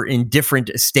who were in different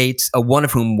states. One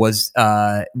of whom was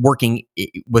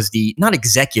was the not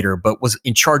executor, but was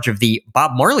in charge of the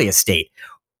Bob Marley estate.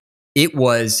 It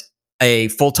was a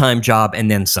full-time job and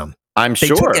then some. I'm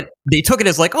sure they took it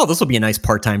as like, oh, this will be a nice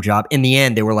part-time job. In the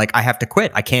end, they were like, I have to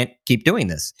quit. I can't keep doing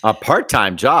this. A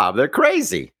part-time job? They're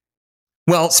crazy.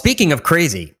 Well, speaking of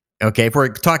crazy. Okay, if we're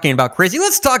talking about crazy,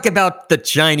 let's talk about the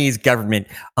Chinese government.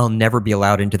 I'll never be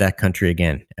allowed into that country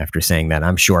again after saying that,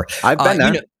 I'm sure. I've been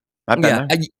there. I've been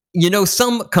there.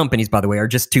 Some companies, by the way, are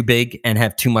just too big and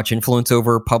have too much influence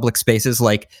over public spaces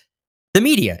like the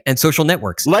media and social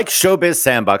networks. Like Showbiz,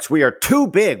 Sandbox. We are too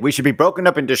big. We should be broken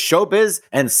up into Showbiz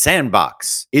and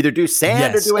Sandbox. Either do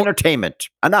sand or do entertainment.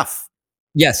 Enough.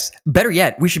 Yes. Better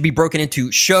yet, we should be broken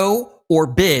into show or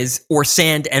biz or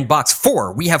sand and box.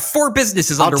 4. We have 4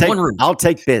 businesses under one roof. I'll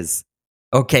take biz.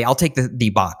 Okay, I'll take the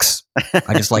box.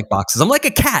 I just like boxes. I'm like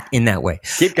a cat in that way.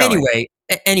 Keep going.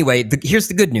 Anyway, here's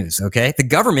the good news, okay? The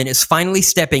government is finally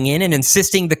stepping in and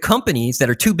insisting the companies that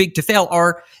are too big to fail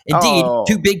are indeed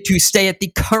too big to stay at the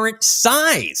current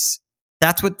size.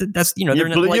 That's what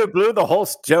you blew the whole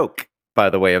joke, by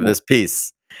the way, of this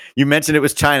piece. You mentioned it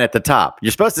was China at the top.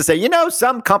 You're supposed to say,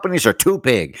 some companies are too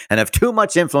big and have too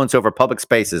much influence over public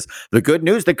spaces. The good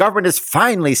news, the government is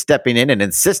finally stepping in and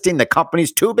insisting the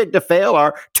companies too big to fail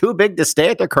are too big to stay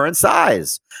at their current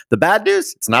size. The bad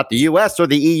news, it's not the US or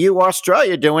the EU or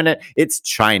Australia doing it. It's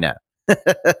China.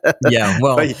 Yeah,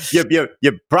 well.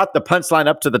 You brought the punchline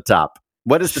up to the top.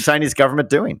 What is the Chinese government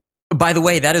doing? By the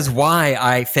way, that is why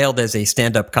I failed as a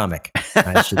stand-up comic,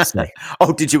 I should say.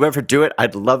 Oh, did you ever do it?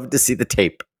 I'd love to see the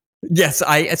tape. Yes,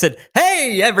 I said,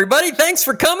 hey, everybody, thanks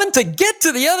for coming to Get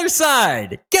to the Other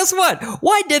Side. Guess what?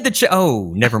 Why did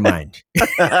oh, never mind.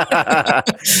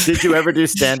 Did you ever do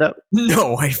stand-up?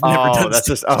 No, I've never done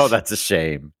stand-up. That's a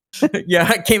shame. Yeah,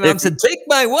 I came out and said, take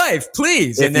my wife,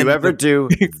 please. If you ever do,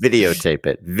 videotape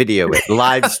it, video it,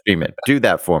 live stream it. Do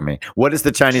that for me. What is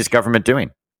the Chinese government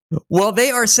doing? Well,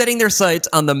 they are setting their sights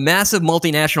on the massive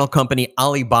multinational company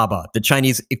Alibaba, the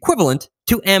Chinese equivalent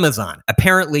to Amazon.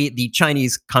 Apparently, the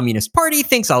Chinese Communist Party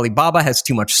thinks Alibaba has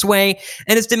too much sway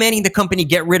and is demanding the company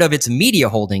get rid of its media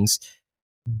holdings.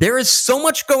 There is so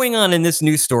much going on in this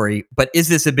news story, but is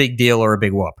this a big deal or a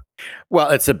big whoop? Well,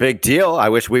 it's a big deal. I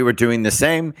wish we were doing the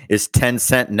same. Is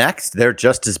Tencent next? They're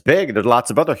just as big. There's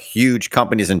lots of other huge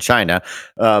companies in China.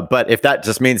 But if that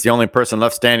just means the only person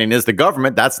left standing is the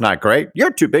government, that's not great.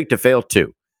 You're too big to fail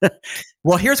too.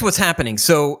 Well, here's what's happening.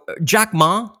 So Jack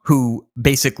Ma, who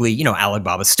basically,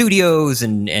 Alibaba Studios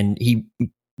and he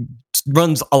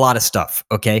runs a lot of stuff,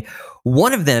 okay?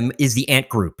 One of them is the Ant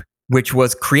Group, which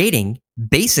was creating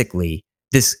basically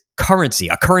this currency,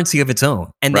 a currency of its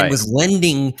own, and then was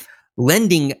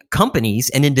lending companies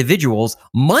and individuals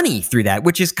money through that,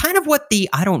 which is kind of what the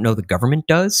government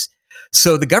does.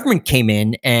 So the government came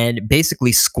in and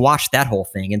basically squashed that whole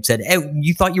thing and said, hey,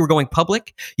 you thought you were going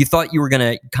public? You thought you were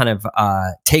going to kind of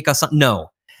take us on?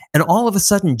 No. And all of a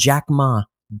sudden, Jack Ma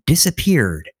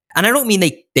disappeared. And I don't mean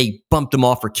they bumped him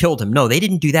off or killed him. No, they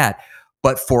didn't do that.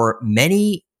 But for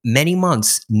many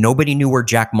months, nobody knew where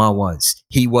Jack Ma was.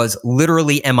 He was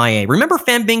literally MIA. Remember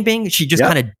Fan Bingbing? She just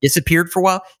kind of disappeared for a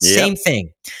while. Same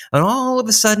thing. And all of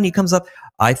a sudden he comes up,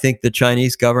 I think the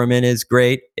Chinese government is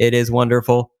great. It is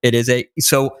wonderful. It is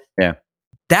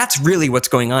that's really what's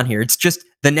going on here. It's just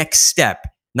the next step.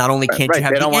 Not only can't you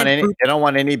have they don't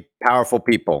want any powerful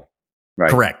people. Right.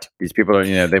 Correct. These people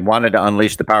are, they wanted to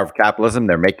unleash the power of capitalism.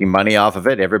 They're making money off of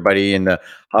it. Everybody in the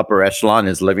upper echelon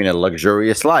is living a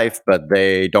luxurious life, but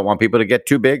they don't want people to get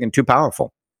too big and too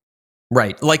powerful.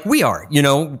 Right. Like we are,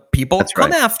 people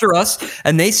come after us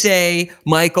and they say,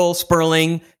 Michael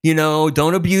Sperling,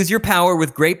 don't abuse your power.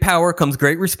 With great power comes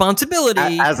great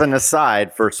responsibility. As an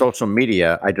aside for social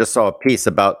media, I just saw a piece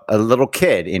about a little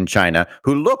kid in China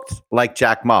who looked like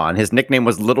Jack Ma, and his nickname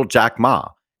was Little Jack Ma.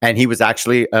 And he was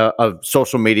actually a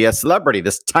social media celebrity,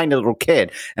 this tiny little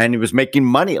kid. And he was making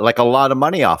money, like a lot of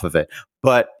money off of it.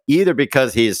 But either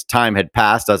because his time had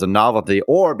passed as a novelty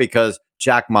or because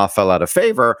Jack Ma fell out of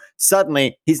favor,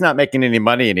 suddenly he's not making any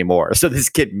money anymore. So this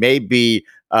kid may be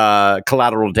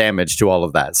collateral damage to all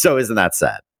of that. So isn't that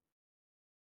sad?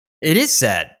 It is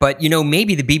sad, but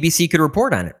maybe the BBC could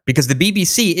report on it because the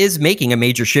BBC is making a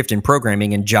major shift in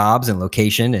programming and jobs and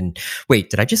location. And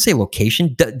wait, did I just say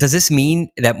location? Does this mean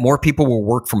that more people will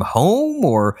work from home,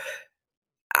 or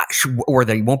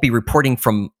they won't be reporting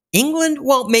from England?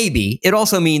 Well, maybe. It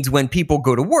also means when people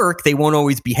go to work, they won't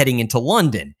always be heading into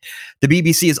London. The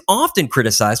BBC is often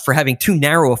criticized for having too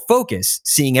narrow a focus,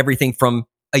 seeing everything from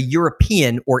a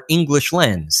European or English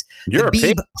lens.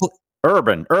 European,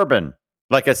 urban,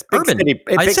 like a big Urban. city.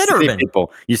 I Big said city urban.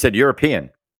 people. You said European.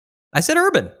 I said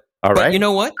urban. All But right. you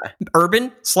know what?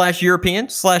 Urban/European/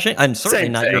 I'm certainly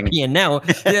Same not thing. European now.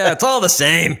 Yeah, it's all the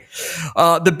same.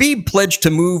 The Beeb pledged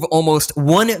to move almost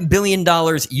 $1 billion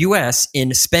US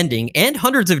in spending and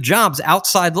hundreds of jobs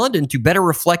outside London to better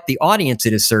reflect the audience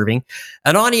it is serving.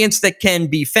 An audience that can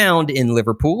be found in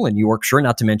Liverpool and Yorkshire,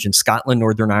 not to mention Scotland,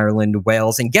 Northern Ireland,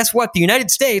 Wales, and guess what? The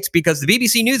United States, because the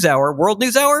BBC NewsHour, World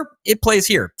News Hour, it plays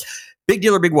here. Big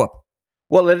deal or big whoop?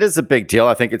 Well, it is a big deal.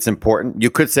 I think it's important.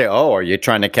 You could say, oh, are you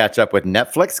trying to catch up with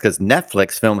Netflix? Because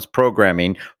Netflix films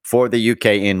programming for the UK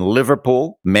in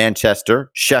Liverpool, Manchester,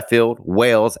 Sheffield,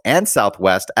 Wales, and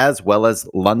Southwest, as well as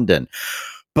London.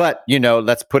 But,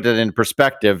 let's put it in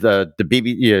perspective. The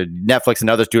BBC, Netflix and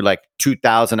others do like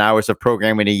 2,000 hours of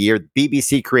programming a year.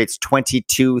 BBC creates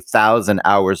 22,000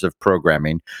 hours of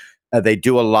programming. They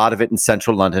do a lot of it in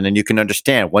central London. And you can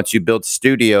understand once you build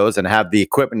studios and have the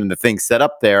equipment and the things set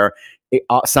up there,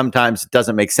 sometimes it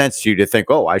doesn't make sense to you to think,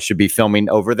 oh, I should be filming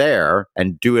over there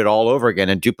and do it all over again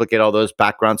and duplicate all those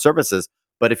background services.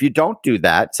 But if you don't do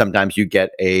that, sometimes you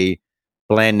get a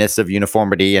blandness of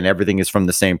uniformity and everything is from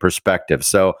the same perspective.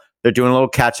 So they're doing a little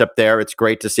catch up there. It's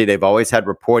great to see. They've always had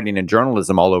reporting and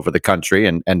journalism all over the country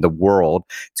and the world.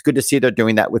 It's good to see they're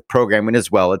doing that with programming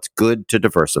as well. It's good to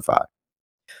diversify.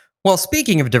 Well,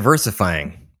 speaking of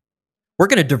diversifying, we're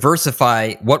going to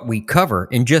diversify what we cover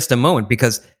in just a moment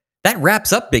because that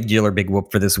wraps up Big Deal or Big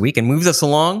Whoop for this week and moves us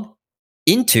along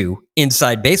into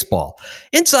Inside Baseball.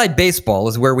 Inside Baseball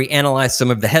is where we analyze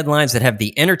some of the headlines that have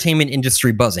the entertainment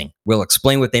industry buzzing. We'll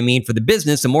explain what they mean for the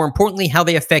business and, more importantly, how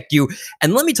they affect you.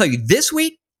 And let me tell you, this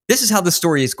week, this is how the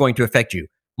story is going to affect you.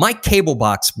 My cable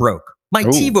box broke. My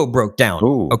TiVo broke down.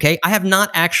 Okay? I have not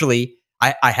actually,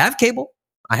 I have cable.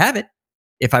 I have it.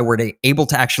 If I were able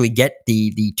to actually get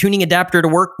the tuning adapter to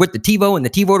work with the TiVo and the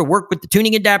TiVo to work with the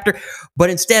tuning adapter.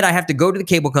 But instead, I have to go to the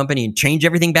cable company and change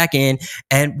everything back in.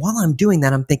 And while I'm doing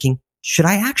that, I'm thinking, should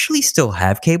I actually still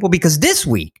have cable? Because this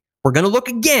week, we're going to look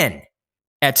again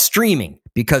at streaming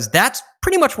because that's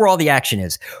pretty much where all the action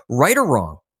is. Right or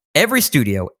wrong, every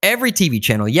studio, every TV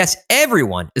channel, yes,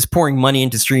 everyone is pouring money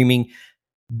into streaming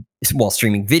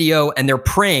video, and they're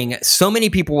praying so many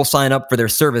people will sign up for their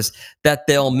service that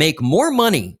they'll make more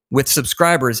money with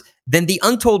subscribers than the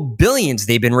untold billions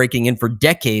they've been raking in for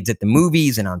decades at the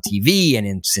movies and on TV and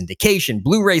in syndication,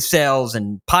 Blu-ray sales,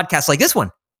 and podcasts like this one.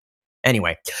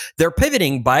 Anyway, they're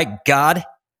pivoting, by God.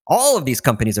 All of these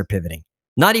companies are pivoting.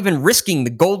 Not even risking the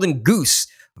golden goose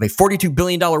of a $42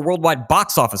 billion worldwide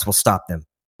box office will stop them.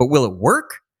 But will it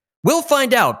work? We'll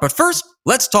find out. But first,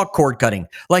 let's talk cord cutting.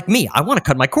 Like me, I want to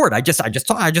cut my cord. I just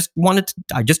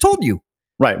told you.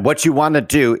 Right. What you want to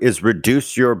do is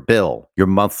reduce your bill, your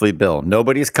monthly bill.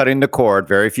 Nobody's cutting the cord.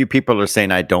 Very few people are saying,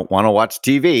 I don't want to watch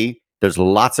TV. There's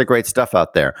lots of great stuff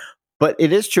out there. But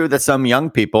it is true that some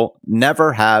young people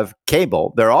never have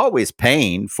cable. They're always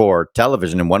paying for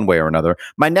television in one way or another.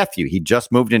 My nephew, he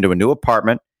just moved into a new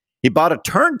apartment. He bought a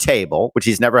turntable, which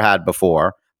he's never had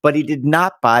before, but he did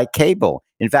not buy cable.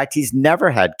 In fact, he's never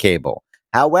had cable.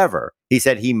 However, he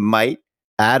said he might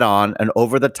add on an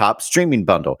over-the-top streaming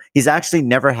bundle. He's actually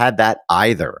never had that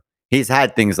either. He's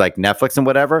had things like Netflix and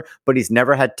whatever, but he's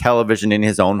never had television in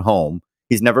his own home.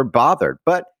 He's never bothered.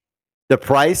 But the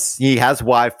price, he has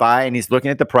Wi-Fi and he's looking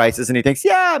at the prices and he thinks,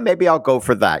 yeah, maybe I'll go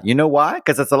for that. You know why?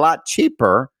 Because it's a lot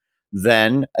cheaper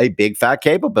than a big fat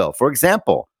cable bill. For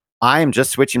example, I am just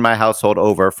switching my household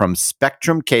over from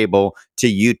Spectrum Cable to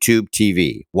YouTube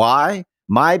TV. Why?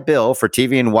 My bill for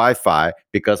TV and Wi-Fi,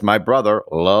 because my brother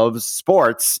loves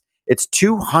sports, it's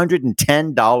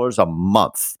 $210 a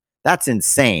month. That's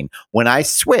insane. When I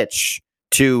switch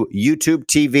to YouTube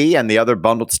TV and the other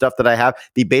bundled stuff that I have,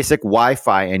 the basic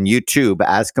Wi-Fi and YouTube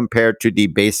as compared to the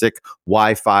basic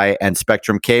Wi-Fi and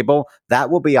Spectrum Cable, that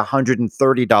will be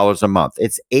 $130 a month.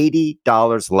 It's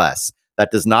 $80 less.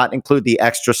 That does not include the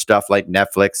extra stuff like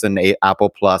Netflix and Apple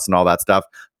Plus and all that stuff.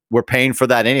 We're paying for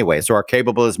that anyway. So our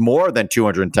cable bill is more than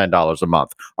 $210 a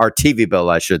month. Our TV bill,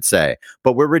 I should say.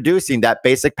 But we're reducing that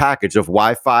basic package of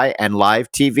Wi-Fi and live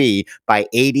TV by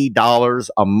 $80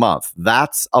 a month.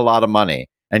 That's a lot of money.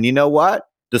 And you know what?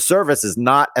 The service is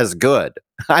not as good.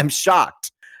 I'm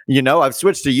shocked. I've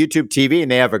switched to YouTube TV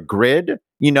and they have a grid,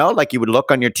 like you would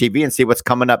look on your TV and see what's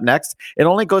coming up next. It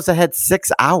only goes ahead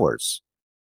 6 hours.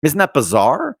 Isn't that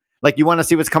bizarre? Like you want to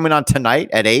see what's coming on tonight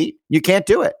at 8? You can't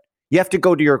do it. You have to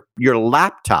go to your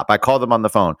laptop. I call them on the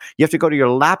phone. You have to go to your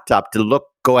laptop to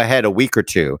go ahead a week or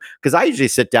two. Because I usually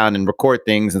sit down and record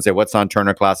things and say, what's on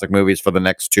Turner Classic Movies for the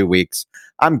next 2 weeks?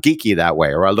 I'm geeky that way.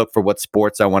 Or I look for what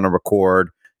sports I want to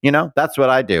record. That's what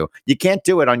I do. You can't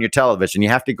do it on your television. You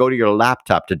have to go to your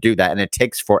laptop to do that. And it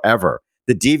takes forever.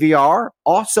 The DVR,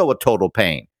 also a total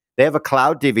pain. They have a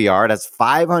cloud DVR. It has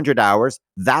 500 hours.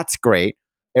 That's great.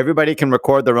 Everybody can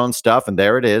record their own stuff, and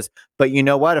there it is. But you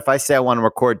know what? If I say I want to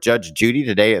record Judge Judy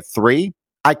today at 3,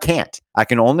 I can't. I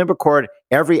can only record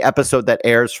every episode that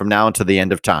airs from now until the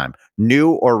end of time,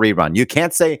 new or rerun. You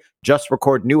can't say just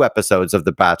record new episodes of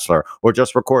The Bachelor or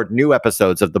just record new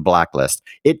episodes of The Blacklist.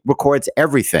 It records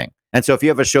everything. And so if you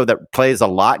have a show that plays a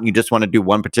lot and you just want to do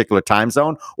one particular time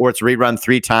zone, or it's rerun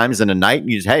 3 times in a night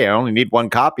and you say, hey, I only need one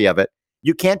copy of it,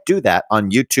 you can't do that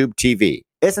on YouTube TV.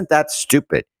 Isn't that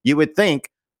stupid? You would think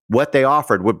what they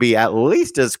offered would be at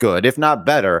least as good, if not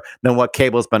better, than what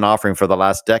cable's been offering for the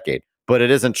last decade. But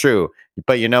it isn't true.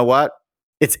 But you know what?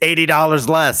 It's $80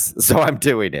 less, so I'm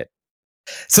doing it.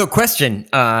 So question,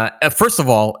 first of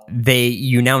all,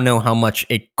 you now know how much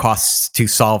it costs to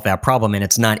solve that problem, and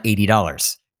it's not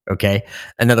 $80, okay?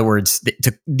 In other words,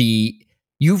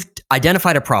 you've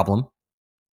identified a problem,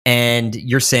 and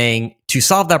you're saying, to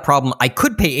solve that problem, I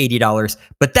could pay $80,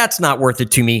 but that's not worth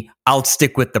it to me. I'll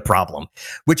stick with the problem,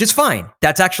 which is fine.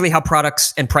 That's actually how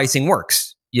products and pricing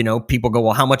works. People go,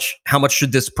 well, how much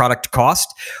should this product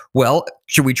cost? Well,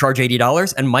 should we charge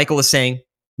 $80? And Michael is saying,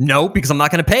 no, because I'm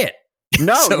not going to pay it.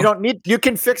 No, you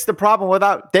can fix the problem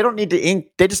they don't need to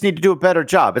they just need to do a better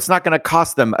job. It's not going to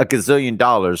cost them a gazillion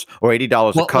dollars or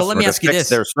 $80 a customer to fix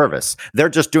their service. They're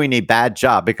just doing a bad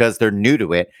job because they're new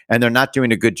to it and they're not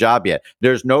doing a good job yet.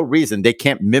 There's no reason they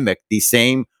can't mimic the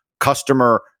same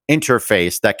customer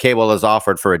interface that cable has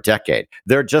offered for a decade.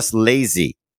 They're just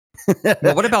lazy.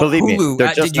 Well, what about Believe Hulu? me,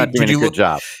 they're just not doing a good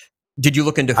job. Did you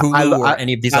look into Hulu or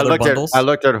any of these other bundles? I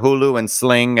looked at Hulu and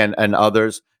Sling and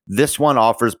others. This one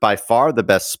offers by far the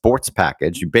best sports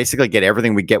package. You basically get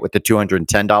everything we get with the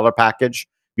 $210 package.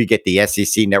 You get the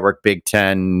SEC network, Big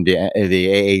Ten, the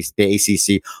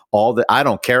ACC, I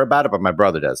don't care about it, but my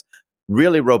brother does.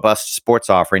 Really robust sports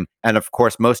offering. And of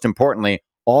course, most importantly,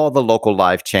 all the local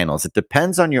live channels. It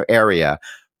depends on your area,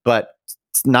 but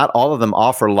not all of them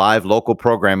offer live local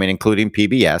programming, including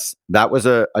PBS. That was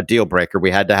a deal breaker.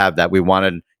 We had to have that. We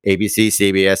wanted ABC,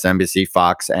 CBS, NBC,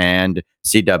 Fox, and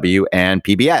CW, and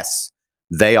PBS.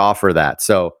 They offer that.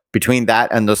 So between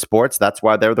that and the sports, that's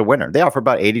why they're the winner. They offer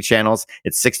about 80 channels.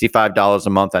 It's $65 a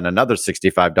month and another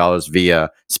 $65 via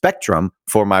Spectrum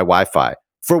for my Wi-Fi,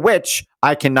 for which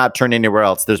I cannot turn anywhere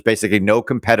else. There's basically no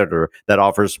competitor that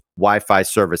offers Wi-Fi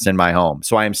service in my home.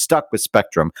 So I am stuck with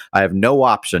Spectrum. I have no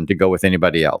option to go with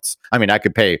anybody else. I mean, I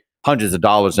could pay hundreds of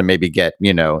dollars and maybe get,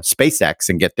 SpaceX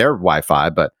and get their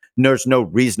Wi-Fi, but there's no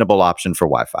reasonable option for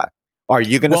Wi-Fi. Are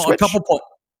you going to switch? A couple points.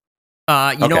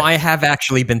 I have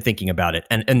actually been thinking about it,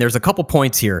 and there's a couple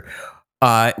points here.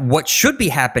 What should be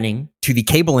happening to the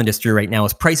cable industry right now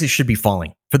is prices should be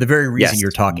falling for the very reason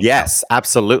you're talking Yes, about.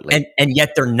 Absolutely. And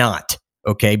yet they're not,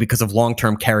 okay, because of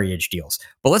long-term carriage deals.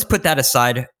 But let's put that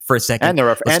aside for a second. And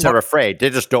they're afraid. They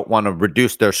just don't want to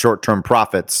reduce their short-term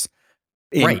profits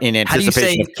in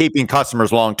anticipation of keeping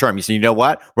customers long-term. You say, you know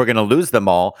what? We're going to lose them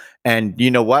all. And you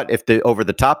know what? If the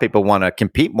over-the-top people want to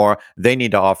compete more, they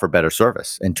need to offer better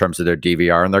service in terms of their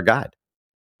DVR and their guide.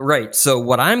 Right. So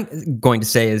what I'm going to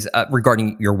say is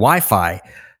regarding your Wi-Fi,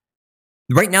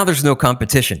 right now there's no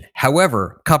competition.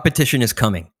 However, competition is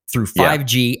coming through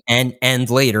 5G and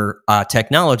later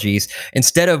technologies.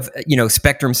 Instead of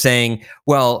Spectrum saying,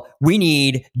 well, we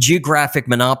need geographic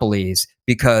monopolies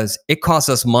because it costs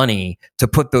us money to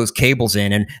put those cables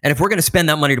in. And if we're going to spend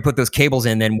that money to put those cables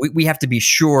in, then we have to be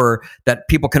sure that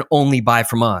people can only buy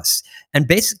from us. And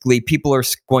basically, people are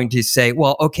going to say,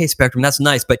 well, okay, Spectrum, that's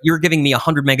nice, but you're giving me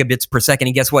 100 megabits per second.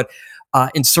 And guess what?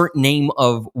 Insert name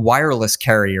of wireless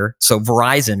carrier, so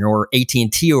Verizon or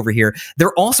AT&T over here,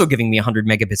 they're also giving me 100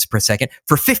 megabits per second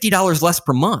for $50 less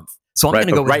per month. So I'm going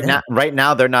to go with that. Right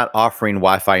now, they're not offering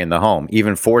Wi-Fi in the home,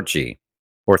 even 4G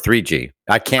or 3G.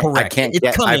 I can't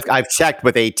get. I've checked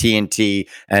with AT&T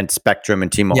and Spectrum and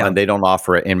T-Mobile, and they don't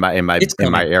offer it in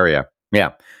my area.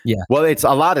 Yeah. Well,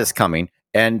 a lot is coming,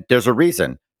 and there's a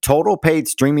reason. Total paid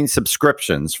streaming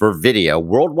subscriptions for video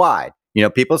worldwide.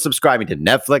 People subscribing to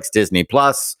Netflix, Disney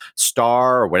Plus,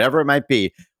 Star, or whatever it might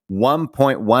be,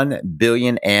 1.1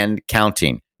 billion and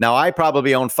counting. Now, I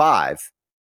probably own 5.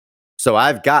 So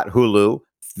I've got Hulu,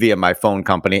 via my phone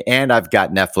company, and I've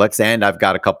got Netflix, and I've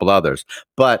got a couple others.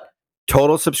 But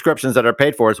total subscriptions that are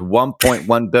paid for is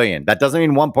 1.1 billion. That doesn't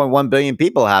mean 1.1 billion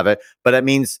people have it, but it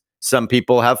means some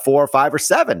people have 4 or 5 or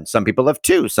 7. Some people have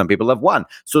 2. Some people have 1.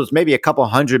 So it's maybe a couple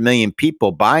 100 million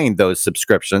people buying those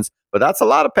subscriptions, but that's a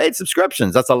lot of paid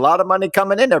subscriptions. That's a lot of money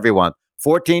coming in every month.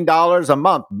 $14 a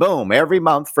month, boom, every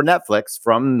month for Netflix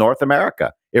from North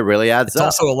America. It really adds up.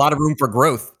 It's also a lot of room for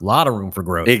growth. A lot of room for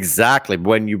growth. Exactly.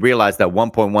 When you realize that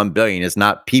 1.1 billion is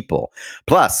not people.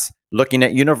 Plus, looking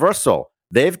at Universal,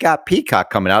 they've got Peacock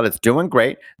coming out. It's doing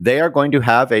great. They are going to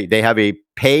have a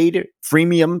paid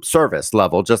freemium service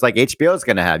level, just like HBO is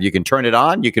going to have. You can turn it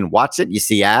on, you can watch it, you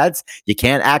see ads. You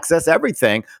can't access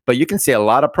everything, but you can see a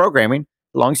lot of programming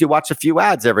as long as you watch a few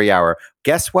ads every hour.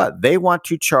 Guess what? They want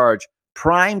to charge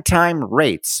primetime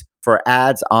rates for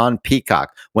ads on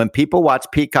Peacock. When people watch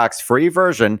Peacock's free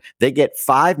version, they get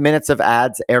 5 minutes of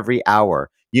ads every hour.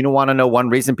 You don't want to know one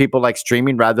reason people like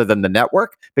streaming rather than the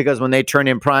network? Because when they turn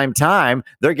in prime time,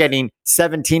 they're getting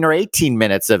 17 or 18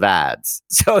 minutes of ads.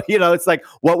 So, it's like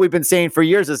what we've been saying for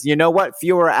years is, you know what?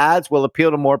 Fewer ads will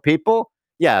appeal to more people.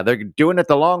 Yeah, they're doing it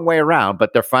the long way around,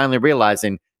 but they're finally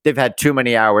realizing they've had too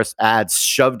many hours ads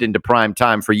shoved into prime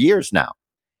time for years now.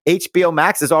 HBO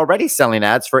Max is already selling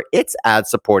ads for its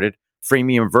ad-supported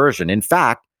freemium version. In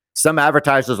fact, some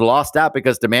advertisers lost out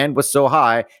because demand was so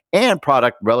high and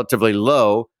product relatively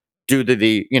low due to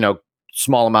the,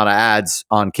 small amount of ads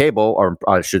on cable, or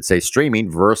I should say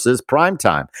streaming versus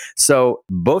primetime. So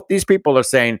both these people are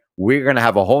saying we're going to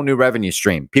have a whole new revenue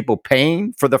stream. People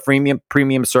paying for the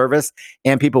premium service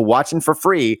and people watching for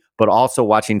free, but also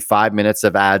watching 5 minutes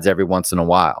of ads every once in a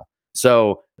while.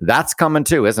 So that's coming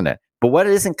too, isn't it? But what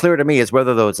isn't clear to me is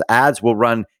whether those ads will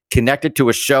run connected to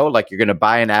a show, like you're going to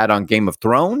buy an ad on Game of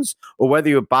Thrones, or whether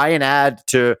you buy an ad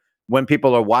to when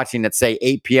people are watching at, say,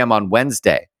 8 p.m. on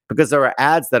Wednesday, because there are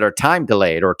ads that are time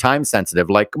delayed or time sensitive,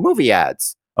 like movie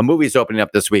ads. A movie's opening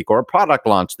up this week, or a product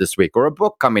launch this week, or a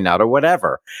book coming out, or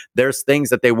whatever. There's things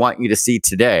that they want you to see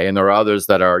today, and there are others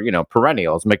that are,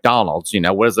 perennials. McDonald's,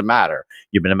 what does it matter?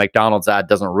 You've been a McDonald's ad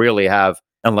doesn't really have,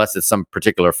 unless it's some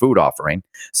particular food offering.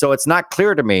 So it's not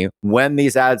clear to me when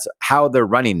these ads, how they're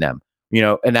running them.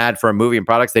 An ad for a movie and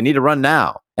products, they need to run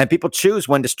now. And people choose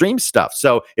when to stream stuff.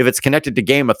 So if it's connected to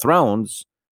Game of Thrones,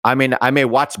 I may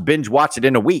binge watch it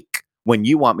in a week when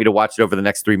you want me to watch it over the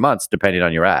next 3 months, depending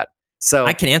on your ad. So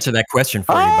I can answer that question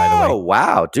for you, by the way. Oh,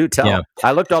 wow. Do tell. Yeah.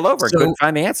 I looked all over and couldn't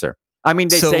find the answer. They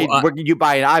say you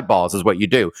buy eyeballs is what you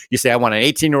do. You say, I want an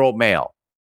 18-year-old male.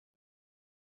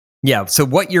 Yeah. So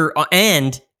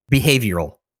and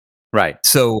behavioral. Right.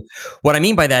 So what I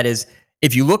mean by that is,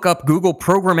 if you look up Google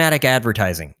programmatic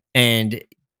advertising, and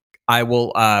I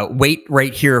will wait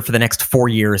right here for the next 4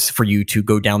 years for you to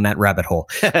go down that rabbit hole.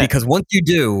 Because once you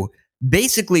do,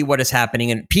 basically what is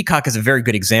happening, and Peacock is a very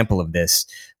good example of this,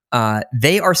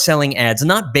 they are selling ads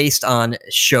not based on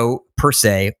show per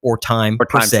se or time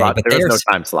per se. Slot. But there is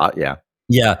no time slot, yeah.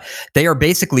 Yeah. They are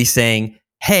basically saying,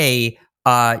 hey,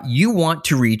 you want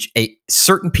to reach a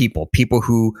certain people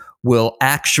who will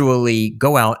actually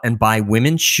go out and buy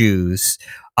women's shoes,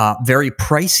 very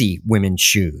pricey women's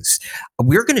shoes.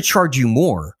 We're going to charge you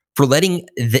more for letting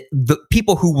the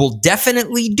people who will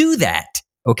definitely do that,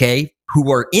 okay,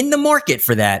 who are in the market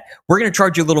for that. We're going to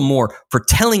charge you a little more for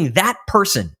telling that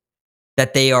person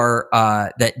that they are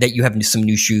that you have some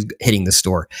new shoes hitting the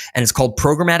store, and it's called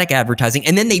programmatic advertising.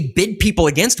 And then they bid people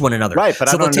against one another. Right, but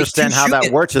I don't understand how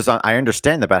that works. I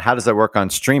understand that, but how does that work on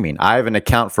streaming? I have an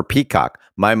account for Peacock.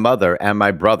 My mother and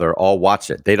my brother all watch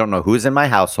it. They don't know who's in my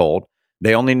household.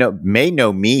 They only may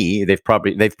know me. They've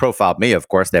profiled me, of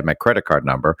course. They have my credit card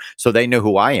number, so they know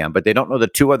who I am. But they don't know the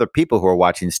 2 other people who are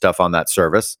watching stuff on that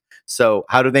service. So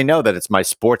how do they know that it's my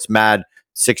sports mad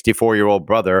 64-year-old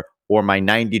brother or my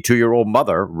 92-year-old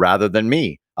mother rather than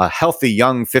me, a healthy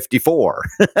young 54?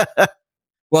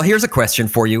 Well, here's a question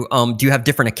for you. Do you have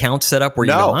different accounts set up where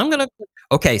you go, I'm going to...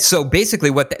 Okay, so basically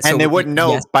they wouldn't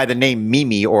know by the name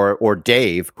Mimi or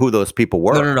Dave who those people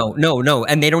were. No.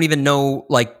 And they don't even know,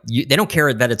 they don't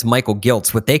care that it's Michael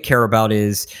Giltz. What they care about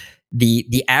is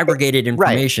the aggregated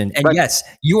information. Right. And yes,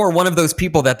 you are one of those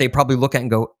people that they probably look at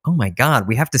and go, oh my God,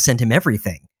 we have to send him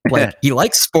everything. Like, he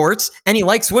likes sports and he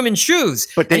likes women's shoes,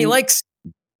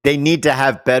 they need to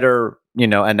have better,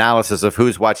 analysis of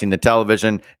who's watching the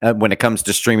television when it comes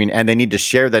to streaming, and they need to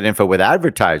share that info with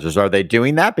advertisers. Are they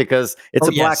doing that? Because it's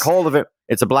black hole of it.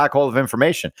 It's a black hole of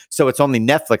information. So it's only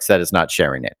Netflix that is not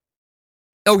sharing it.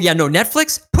 Oh yeah, no,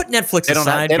 Netflix. Put Netflix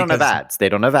aside. They don't have ads. They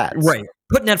don't have ads. Right.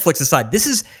 Put Netflix aside. This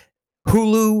is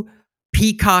Hulu,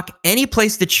 Peacock, any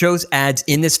place that shows ads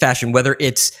in this fashion, whether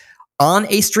it's on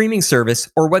a streaming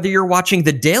service, or whether you're watching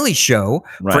The Daily Show,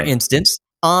 for Right. instance,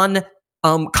 on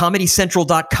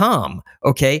ComedyCentral.com.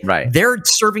 Okay, Right. they're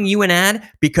serving you an ad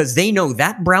because they know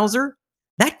that browser.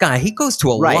 That guy, he goes to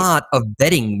a lot of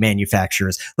bedding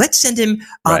manufacturers. Let's send him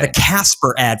the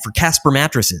Casper ad for Casper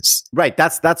mattresses. Right.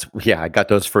 That's I got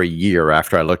those for a year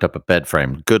after I looked up a bed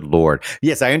frame. Good Lord.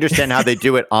 Yes, I understand how they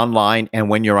do it online. And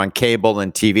when you're on cable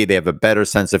and TV, they have a better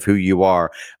sense of who you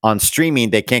are. On streaming,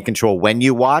 they can't control when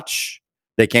you watch.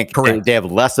 They can't. Correct. They have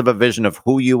less of a vision of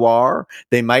who you are.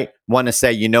 They might want to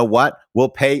say, you know what?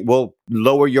 We'll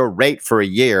lower your rate for a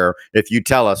year if you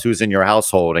tell us who's in your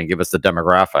household and give us the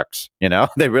demographics. You know,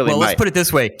 they really might. Let's put it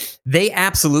this way. They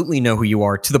absolutely know who you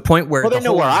are, to the point where they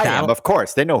know where I am. Of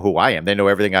course, they know who I am. They know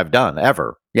everything I've done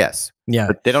ever. Yes. Yeah.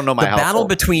 But they don't know my household.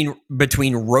 The battle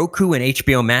between Roku and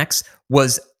HBO Max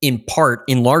was in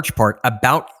large part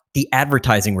about the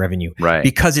advertising revenue, right?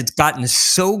 Because it's gotten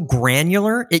so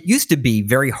granular. It used to be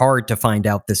very hard to find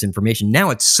out this information. Now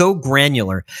it's so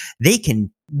granular, they can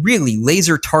really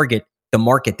laser target the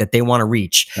market that they want to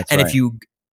reach. That's and right. if you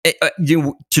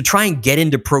to try and get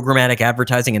into programmatic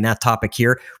advertising, and that topic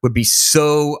here would be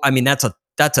so. I mean, that's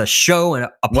a show and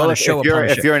upon a show.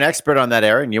 If you're an expert on that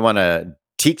area and you want to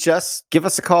teach us, give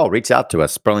us a call, reach out to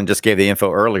us. Sperling just gave the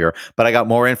info earlier, but I got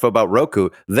more info about Roku.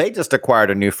 They just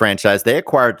acquired a new franchise. They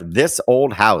acquired This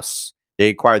Old House. They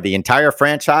acquired the entire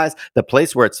franchise, the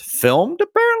place where it's filmed,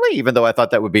 apparently, even though I thought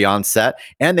that would be on set.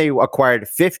 And they acquired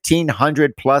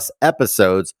 1,500 plus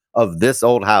episodes of This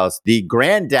Old House, the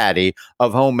granddaddy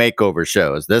of home makeover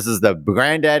shows. This is the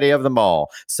granddaddy of them all.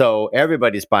 So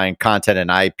everybody's buying content and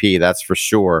IP, that's for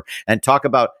sure. And talk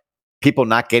about people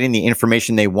not getting the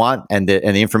information they want and the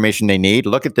information they need.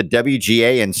 Look at the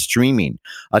WGA and streaming.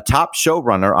 A top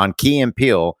showrunner on Key and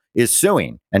Peele is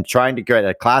suing and trying to get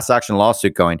a class action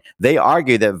lawsuit going. They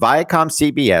argue that Viacom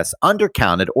CBS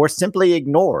undercounted or simply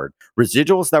ignored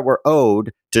residuals that were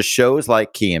owed to shows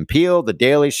like Key and Peele, The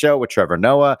Daily Show with Trevor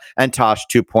Noah, and Tosh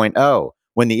 2.0.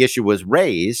 When the issue was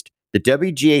raised, the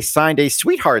WGA signed a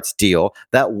sweethearts deal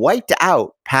that wiped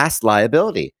out past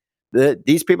liability.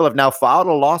 These people have now filed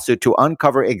a lawsuit to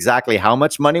uncover exactly how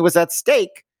much money was at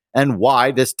stake and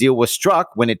why this deal was struck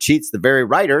when it cheats the very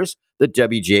writers the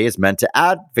WGA is meant to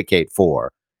advocate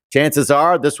for. Chances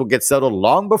are this will get settled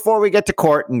long before we get to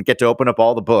court and get to open up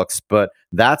all the books, but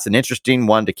that's an interesting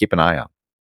one to keep an eye on.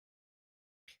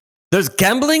 There's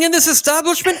gambling in this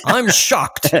establishment? I'm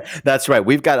shocked. That's right.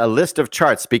 We've got a list of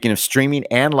charts. Speaking of streaming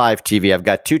and live TV, I've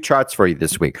got two charts for you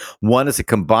this week. One is a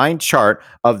combined chart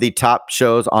of the top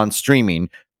shows on streaming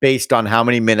based on how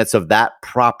many minutes of that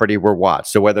property were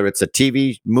watched. So whether it's a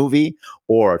TV movie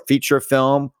or a feature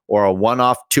film or a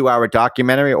one-off 2-hour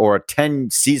documentary or a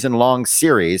 10-season-long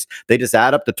series, they just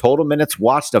add up the total minutes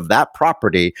watched of that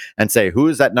property and say, who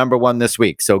is that number one this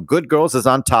week? So Good Girls is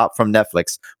on top from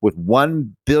Netflix with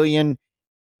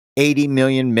 1,080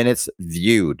 million minutes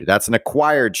viewed. That's an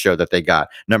acquired show that they got.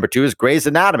 Number 2 is Grey's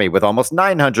Anatomy with almost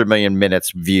 900 million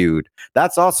minutes viewed.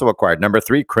 That's also acquired. Number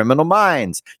 3, Criminal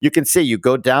Minds. You can see, you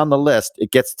go down the list,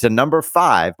 it gets to number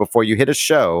 5 before you hit a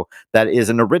show that is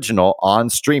an original on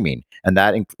streaming. And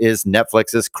that is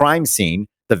Netflix's Crime Scene,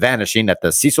 The Vanishing at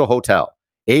the Cecil Hotel.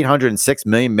 806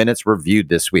 million minutes were viewed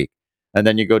this week. And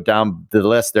then you go down the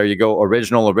list. There you go.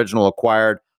 Original,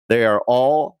 acquired. They are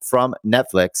all from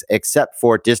Netflix, except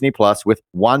for Disney Plus with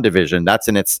WandaVision. That's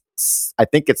in its, I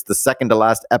think it's the second to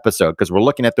last episode, because we're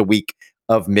looking at the week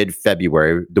of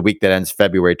mid-February, the week that ends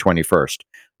February 21st.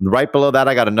 Right below that,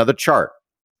 I got another chart.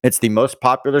 It's the most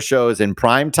popular shows in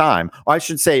prime time, or I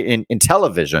should say in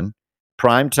television,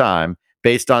 prime time,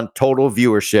 based on total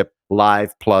viewership,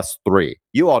 Live plus 3.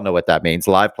 You all know what that means.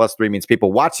 Live plus 3 means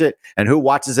people watch it, and who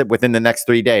watches it within the next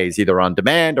 3 days, either on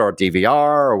demand or DVR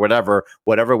or whatever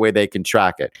way they can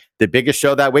track it. The biggest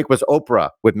show that week was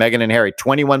Oprah with Meghan and Harry,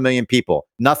 21 million people.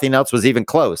 Nothing else was even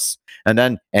close. And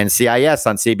then NCIS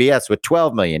on CBS with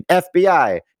 12 million,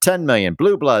 FBI, 10 million,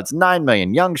 Blue Bloods, 9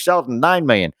 million, Young Sheldon, 9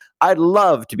 million. I'd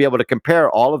love to be able to compare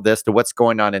all of this to what's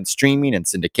going on in streaming and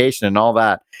syndication and all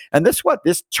that. And this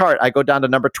chart, I go down to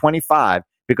number 25,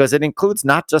 because it includes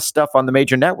not just stuff on the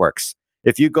major networks.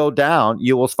 If you go down,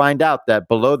 you will find out that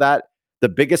below that, the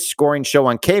biggest scoring show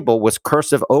on cable was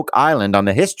Curse of Oak Island on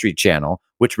the History Channel,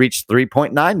 which reached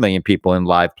 3.9 million people in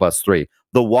Live plus 3.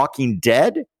 The Walking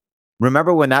Dead,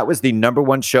 remember when that was the number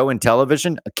one show in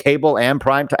television, cable and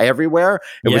prime time everywhere?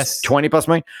 It was 20 plus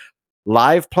million.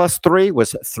 Live plus 3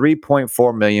 was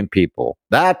 3.4 million people.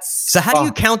 So how do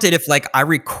you count it if, like, I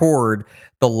record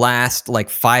the last like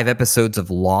 5 episodes of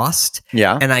Lost,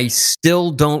 Yeah. and I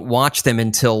still don't watch them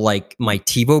until like my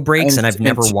TiVo breaks, and I've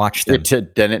never watched them.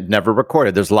 Then it never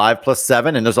recorded. There's live plus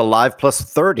 7 and there's a live plus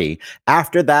 30.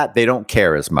 After that, they don't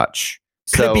care as much.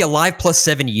 Could it be a live plus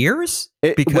 7 years?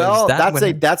 Because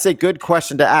that's a good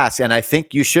question to ask, and I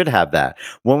think you should have that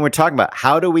when we're talking about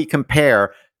how do we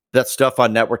compare that stuff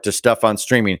on network to stuff on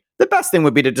streaming. The best thing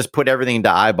would be to just put everything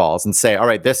into eyeballs and say, all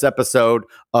right, this episode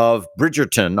of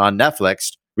Bridgerton on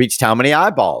Netflix reached how many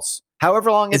eyeballs?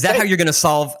 However long is that how you're going to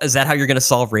solve? Is that how you're going to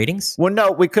solve ratings? Well,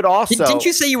 no, we could also. Didn't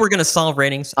you say you were going to solve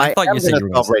ratings? I thought you said you were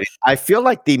going to solve ratings. I feel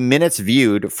like the minutes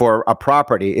viewed for a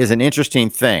property is an interesting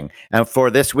thing. And for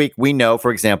this week, we know,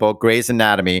 for example, Grey's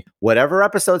Anatomy, whatever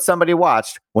episode somebody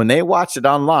watched, when they watched it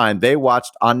online, they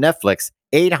watched on Netflix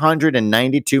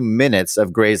 892 minutes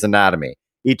of Grey's Anatomy.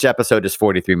 Each episode is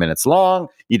 43 minutes long.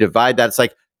 You divide that, it's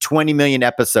like 20 million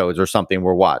episodes or something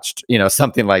were watched,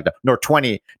 something like that. Nor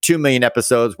 22 million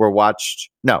episodes were watched.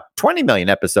 No, 20 million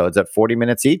episodes at 40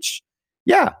 minutes each.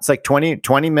 Yeah, it's like 20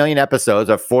 million episodes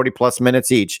of 40 plus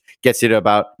minutes each gets you to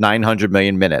about 900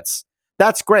 million minutes.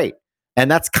 That's great.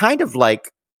 And that's kind of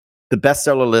like the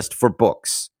bestseller list for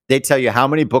books. They tell you how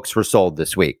many books were sold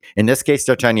this week. In this case,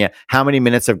 they're telling you how many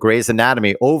minutes of Grey's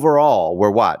Anatomy overall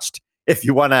were watched. If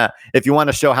you want to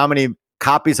show how many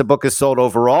copies a book is sold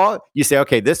overall, you say,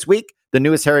 okay, this week the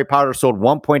newest Harry Potter sold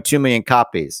 1.2 million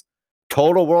copies.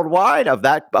 Total worldwide of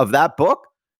that book,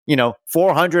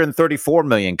 434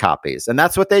 million copies. And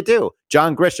that's what they do.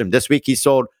 John Grisham, this week he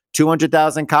sold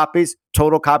 200,000 copies.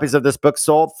 Total copies of this book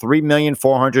sold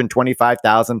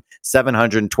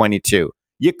 3,425,722.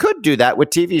 You could do that with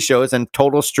TV shows and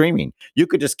total streaming. You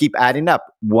could just keep adding up.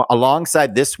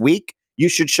 Alongside this week, you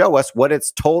should show us what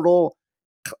its total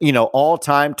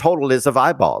all-time total is of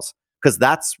eyeballs, because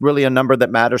that's really a number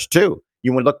that matters too.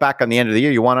 You want to look back on the end of the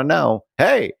year, you want to know,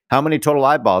 hey, how many total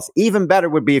eyeballs? Even better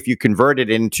would be if you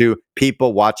converted into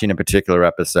people watching a particular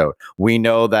episode. We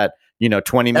know that,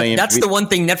 20 million. That's the one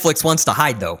thing Netflix wants to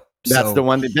hide, though. That's the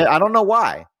one that I don't know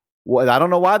why. Well, I don't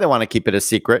know why they want to keep it a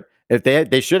secret. If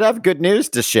they should have good news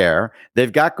to share.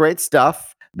 They've got great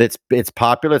stuff. It's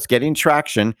popular. It's getting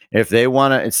traction. If they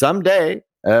want to someday,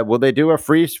 will they do a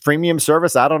freemium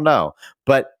service? I don't know.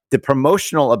 But the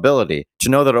promotional ability to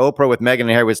know that Oprah with Meghan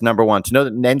and Harry was number one, to know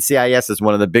that NCIS is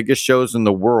one of the biggest shows in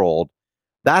the world,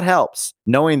 that helps.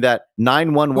 Knowing that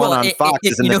 911 on Fox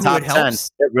is in the top 10,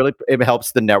 it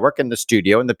helps the network and the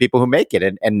studio and the people who make it.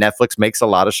 And Netflix makes a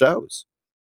lot of shows.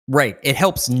 Right. It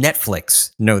helps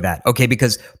Netflix know that. Okay.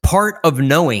 Because part of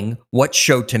knowing what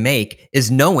show to make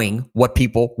is knowing what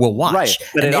people will watch. Right.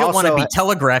 But and they don't want to be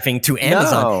telegraphing to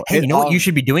Amazon, hey, you know what you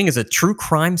should be doing is a true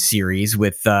crime series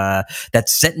with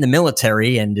that's set in the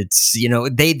military. And it's,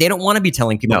 they don't want to be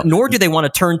telling people, nor do they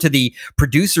want to turn to the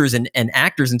producers and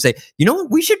actors and say,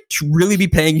 we should really be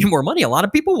paying you more money. A lot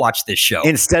of people watch this show.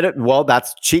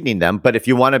 That's cheating them. But if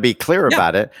you want to be clear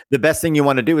about it, the best thing you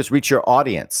want to do is reach your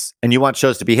audience, and you want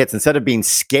shows to be hits. Instead of being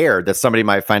scared that somebody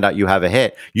might find out you have a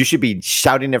hit, you should be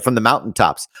shouting it from the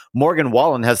mountaintops. Morgan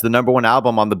Wallen has the number one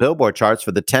album on the Billboard charts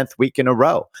for the 10th week in a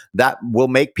row. That will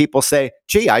make people say,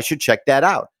 gee, I should check that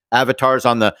out. Avatar's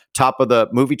on the top of the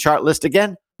movie chart list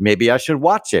again. Maybe I should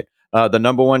watch it. The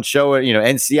number one show,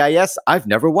 NCIS, I've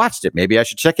never watched it. Maybe I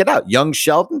should check it out. Young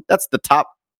Sheldon, that's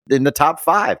in the top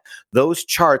 5. Those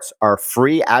charts are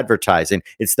free advertising.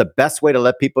 It's the best way to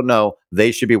let people know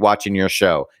they should be watching your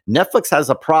show. Netflix has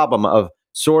a problem of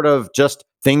sort of just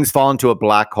things fall into a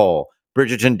black hole.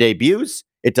 Bridgerton debuts,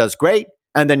 it does great,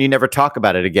 and then you never talk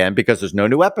about it again because there's no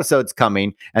new episodes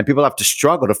coming, and people have to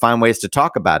struggle to find ways to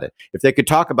talk about it. If they could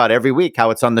talk about every week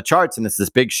how it's on the charts and it's this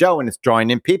big show and it's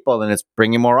drawing in people and it's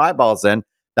bringing more eyeballs in,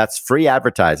 that's free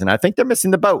advertising. I think they're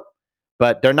missing the boat.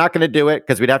 But they're not going to do it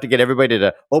because we'd have to get everybody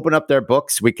to open up their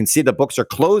books. We can see the books are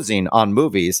closing on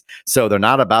movies, so they're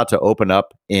not about to open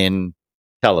up in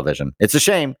television. It's a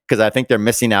shame because I think they're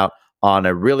missing out on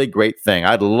a really great thing.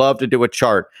 I'd love to do a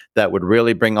chart that would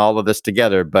really bring all of this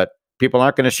together, but people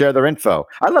aren't going to share their info.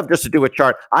 I'd love just to do a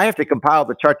chart. I have to compile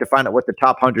the chart to find out what the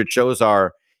top 100 shows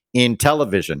are in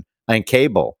television and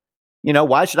cable.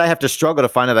 Why should I have to struggle to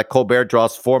find out that Colbert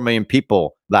draws 4 million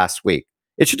people last week?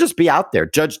 It should just be out there.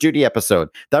 Judge Judy episode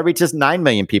that reaches 9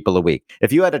 million people a week.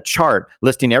 If you had a chart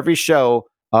listing every show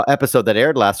episode that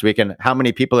aired last week and how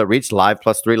many people it reached, live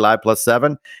 +3, live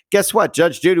 +7, guess what?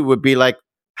 Judge Judy would be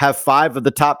have 5 of the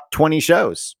top 20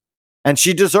 shows, and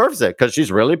she deserves it because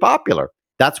she's really popular.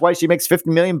 That's why she makes $50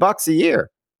 million a year.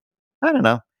 I don't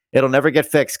know. It'll never get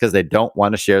fixed because they don't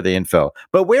want to share the info.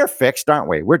 But we're fixed, aren't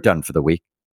we? We're done for the week.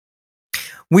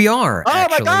 We are, Oh my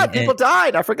actually. God, people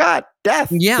died. I forgot.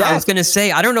 Death. I was going to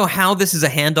say, I don't know how this is a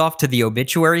handoff to the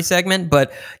obituary segment,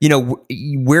 but,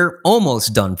 we're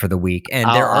almost done for the week. And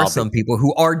there are some people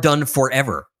who are done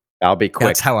forever. I'll be quick.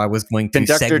 That's how I was going to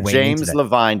Conductor segue James into that.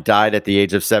 Levine died at the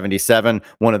age of 77,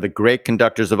 one of the great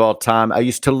conductors of all time. I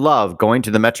used to love going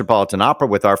to the Metropolitan Opera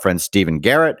with our friend Stephen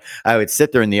Garrett. I would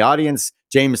sit there in the audience.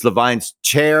 James Levine's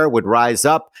chair would rise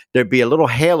up. There'd be a little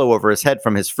halo over his head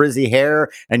from his frizzy hair.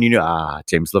 And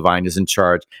James Levine is in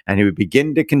charge. And he would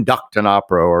begin to conduct an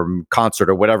opera or concert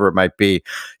or whatever it might be.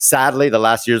 Sadly, the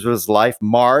last years of his life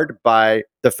marred by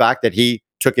the fact that he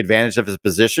took advantage of his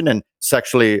position and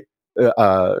sexually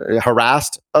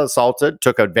harassed, assaulted,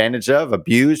 took advantage of,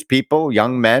 abused people,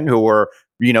 young men who were,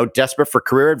 desperate for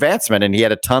career advancement, and he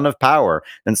had a ton of power.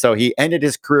 And so he ended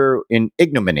his career in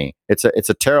ignominy. It's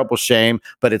a terrible shame,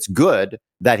 but it's good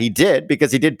that he did,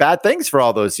 because he did bad things for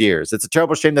all those years. It's a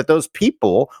terrible shame that those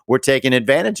people were taken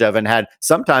advantage of and had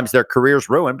sometimes their careers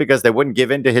ruined because they wouldn't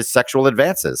give in to his sexual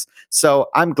advances. So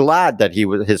I'm glad that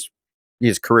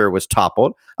his career was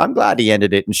toppled. I'm glad he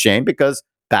ended it in shame, because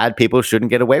bad people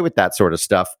shouldn't get away with that sort of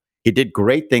stuff. He did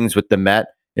great things with the Met.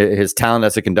 His talent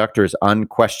as a conductor is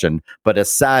unquestioned, but a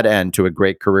sad end to a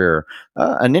great career.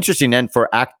 An interesting end for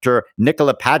actor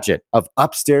Nicola Paget of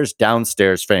Upstairs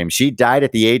Downstairs fame. She died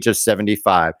at the age of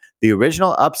 75. The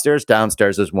original Upstairs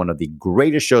Downstairs is one of the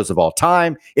greatest shows of all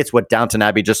time. It's what Downton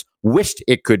Abbey just wished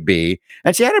it could be.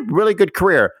 And she had a really good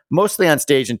career, mostly on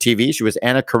stage and TV. She was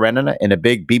Anna Karenina in a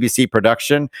big BBC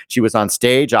production. She was on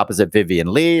stage opposite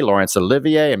Vivien Leigh, Laurence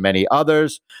Olivier, and many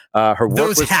others. Her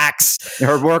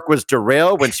work was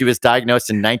derailed when she was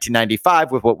diagnosed in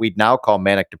 1995 with what we'd now call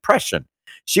manic depression.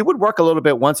 She would work a little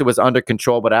bit once it was under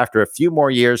control, but after a few more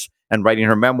years and writing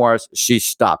her memoirs, she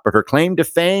stopped. But her claim to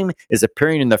fame is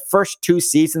appearing in the first 2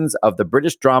 seasons of the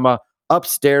British drama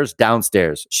Upstairs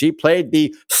Downstairs. She played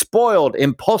the spoiled,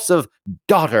 impulsive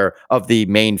daughter of the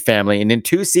main family, and in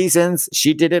 2 seasons,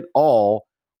 she did it all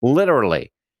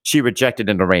literally. She rejected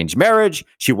an arranged marriage.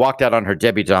 She walked out on her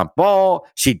debutante ball.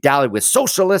 She dallied with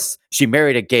socialists. She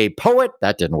married a gay poet.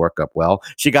 That didn't work up well.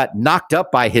 She got knocked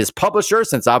up by his publisher,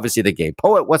 since obviously the gay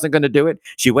poet wasn't going to do it.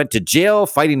 She went to jail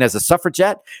fighting as a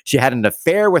suffragette. She had an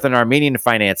affair with an Armenian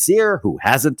financier who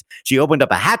hasn't. She opened up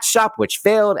a hat shop, which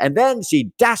failed. And then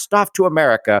she dashed off to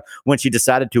America when she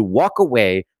decided to walk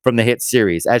away from the hit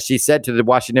series. As she said to the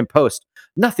Washington Post,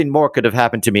 "Nothing more could have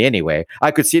happened to me anyway."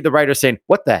 I could see the writer saying,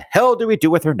 "What the hell do we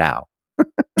do with her now?"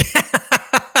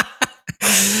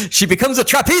 She becomes a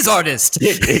trapeze artist.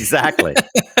 Exactly.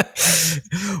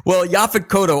 Well, Yaphet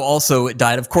Kotto also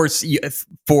died. Of course,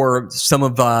 for some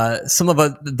of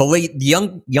the late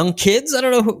young kids, I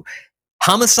don't know who.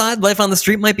 Homicide, Life on the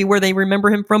Street might be where they remember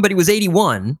him from, but he was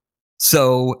 81.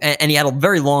 So, and he had a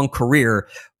very long career.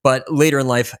 But later in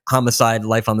life, Homicide,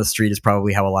 Life on the Street is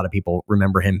probably how a lot of people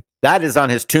remember him. That is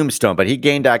on his tombstone, but he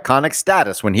gained iconic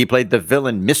status when he played the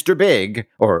villain Mr. Big,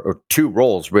 or 2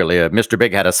 roles, really. Mr.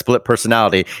 Big had a split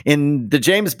personality in the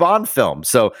James Bond film.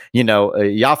 So,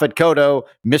 Yaphet Kotto,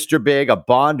 Mr. Big, a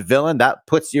Bond villain, that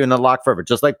puts you in the lock forever.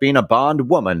 Just like being a Bond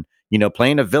woman,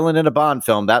 playing a villain in a Bond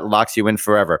film, that locks you in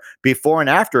forever. Before and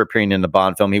after appearing in the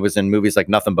Bond film, he was in movies like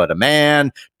Nothing But a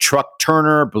Man, Truck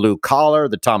Turner, Blue Collar,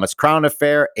 The Thomas Crown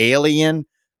Affair, Alien.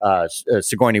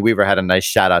 Sigourney Weaver had a nice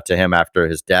shout out to him after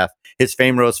his death. His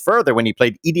fame rose further when he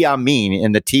played Idi Amin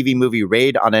in the TV movie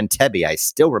Raid on Entebbe. I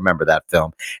still remember that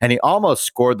film. And he almost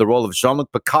scored the role of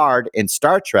Jean-Luc Picard in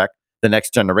Star Trek, The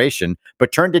Next Generation,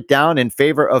 but turned it down in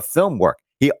favor of film work.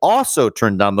 He also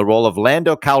turned down the role of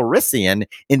Lando Calrissian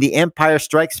in The Empire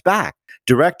Strikes Back.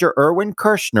 Director Irwin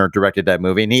Kershner directed that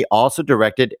movie, and he also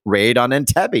directed Raid on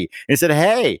Entebbe. And he said,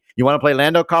 "Hey, you want to play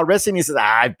Lando Calrissian?" He says,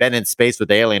 "I've been in space with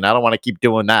Alien. I don't want to keep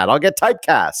doing that. I'll get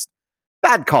typecast."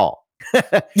 Bad call.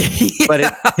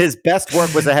 But his best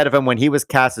work was ahead of him when he was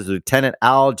cast as Lieutenant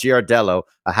Al Giardello,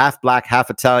 a half-black,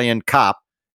 half-Italian cop,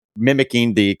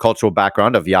 mimicking the cultural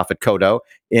background of Yaphet Kotto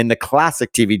in the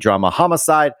classic TV drama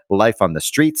Homicide, Life on the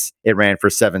Streets. It ran for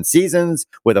 7 seasons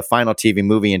with a final TV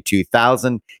movie in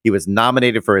 2000. He was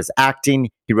nominated for his acting.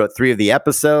 He wrote 3 of the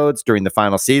episodes during the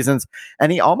final seasons,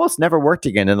 and he almost never worked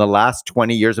again in the last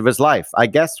 20 years of his life. I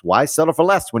guess why settle for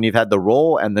less when you've had the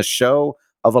role and the show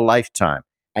of a lifetime?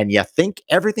 And you think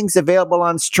everything's available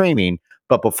on streaming,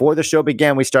 but before the show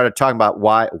began, we started talking about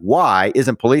why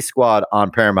isn't Police Squad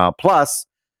on Paramount Plus?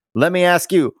 Let me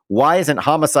ask you, why isn't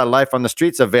Homicide: Life on the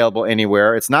Streets available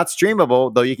anywhere? It's not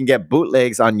streamable, though you can get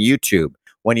bootlegs on YouTube.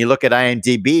 When you look at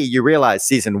IMDb, you realize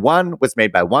season 1 was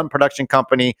made by one production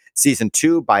company, season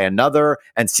 2 by another,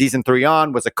 and season 3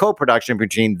 on was a co-production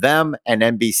between them and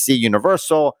NBC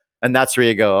Universal. And that's where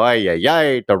you go,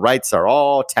 ay, the rights are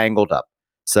all tangled up.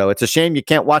 So it's a shame you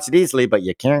can't watch it easily, but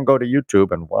you can go to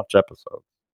YouTube and watch episodes.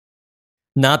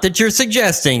 Not that you're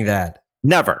suggesting that.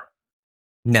 Never.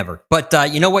 But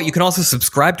you know what? You can also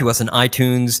subscribe to us on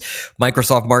iTunes,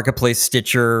 Microsoft Marketplace,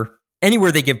 Stitcher,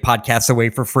 anywhere they give podcasts away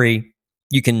for free.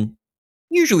 You can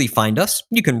usually find us.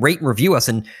 You can rate and review us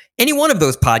in any one of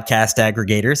those podcast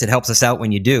aggregators. It helps us out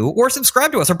when you do. Or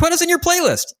subscribe to us or put us in your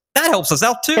playlist. That helps us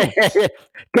out too.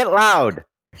 Get loud.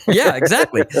 Yeah,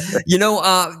 exactly.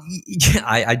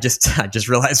 I just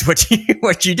realized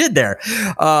what you did there.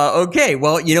 Okay,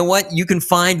 well, you know what? You can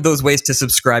find those ways to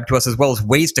subscribe to us as well as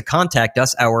ways to contact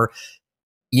us. Our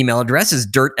email address is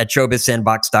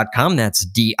dirt@showbizsandbox.com. That's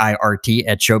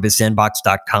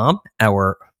DIRT@showbizsandbox.com.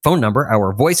 Our phone number,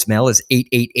 our voicemail is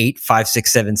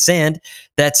 888-567-SAND.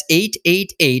 That's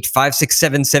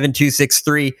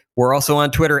 888-567-7263. We're also on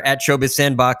Twitter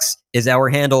 @ShowbizSandbox is our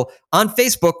handle. On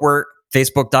Facebook, we're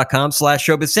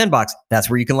Facebook.com/ShowbizSandbox. That's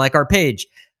where you can like our page.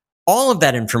 All of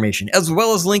that information, as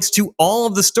well as links to all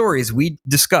of the stories we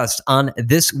discussed on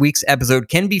this week's episode,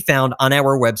 can be found on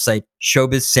our website,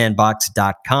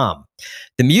 showbizsandbox.com.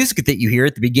 The music that you hear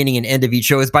at the beginning and end of each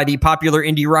show is by the popular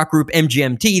indie rock group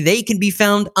MGMT. They can be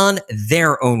found on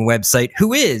their own website,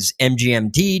 who is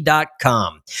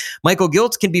mgmt.com. Michael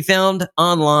Giltz can be found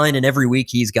online, and every week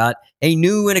he's got a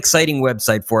new and exciting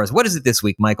website for us. What is it this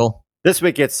week, Michael? This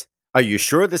week it's Are you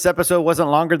sure this episode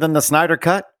wasn't longer than the Snyder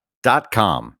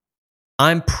Cut.com?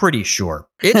 I'm pretty sure.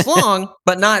 It's long,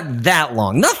 but not that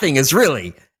long. Nothing is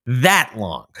really that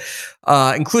long,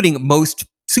 including most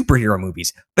superhero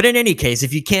movies. But in any case,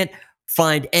 if you can't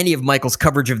find any of Michael's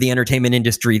coverage of the entertainment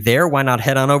industry there, why not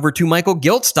head on over to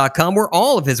michaelgiltz.com, where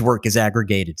all of his work is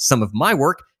aggregated. Some of my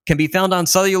work can be found on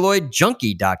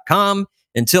celluloidjunkie.com.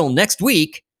 Until next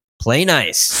week, play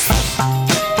nice.